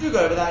if you do go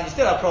over that and you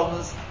still have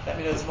problems, let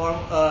me know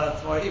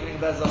tomorrow evening.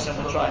 Be'ez Hashem,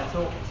 we'll try.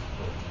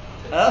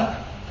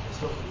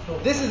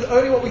 This is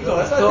only what we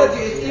thought.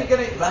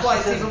 That's why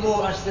I said to you, it's even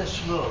more. But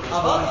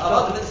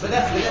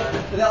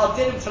there are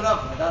dinim to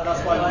love.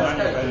 That's why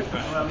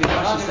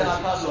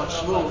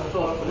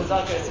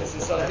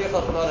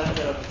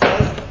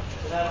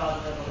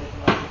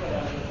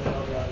we're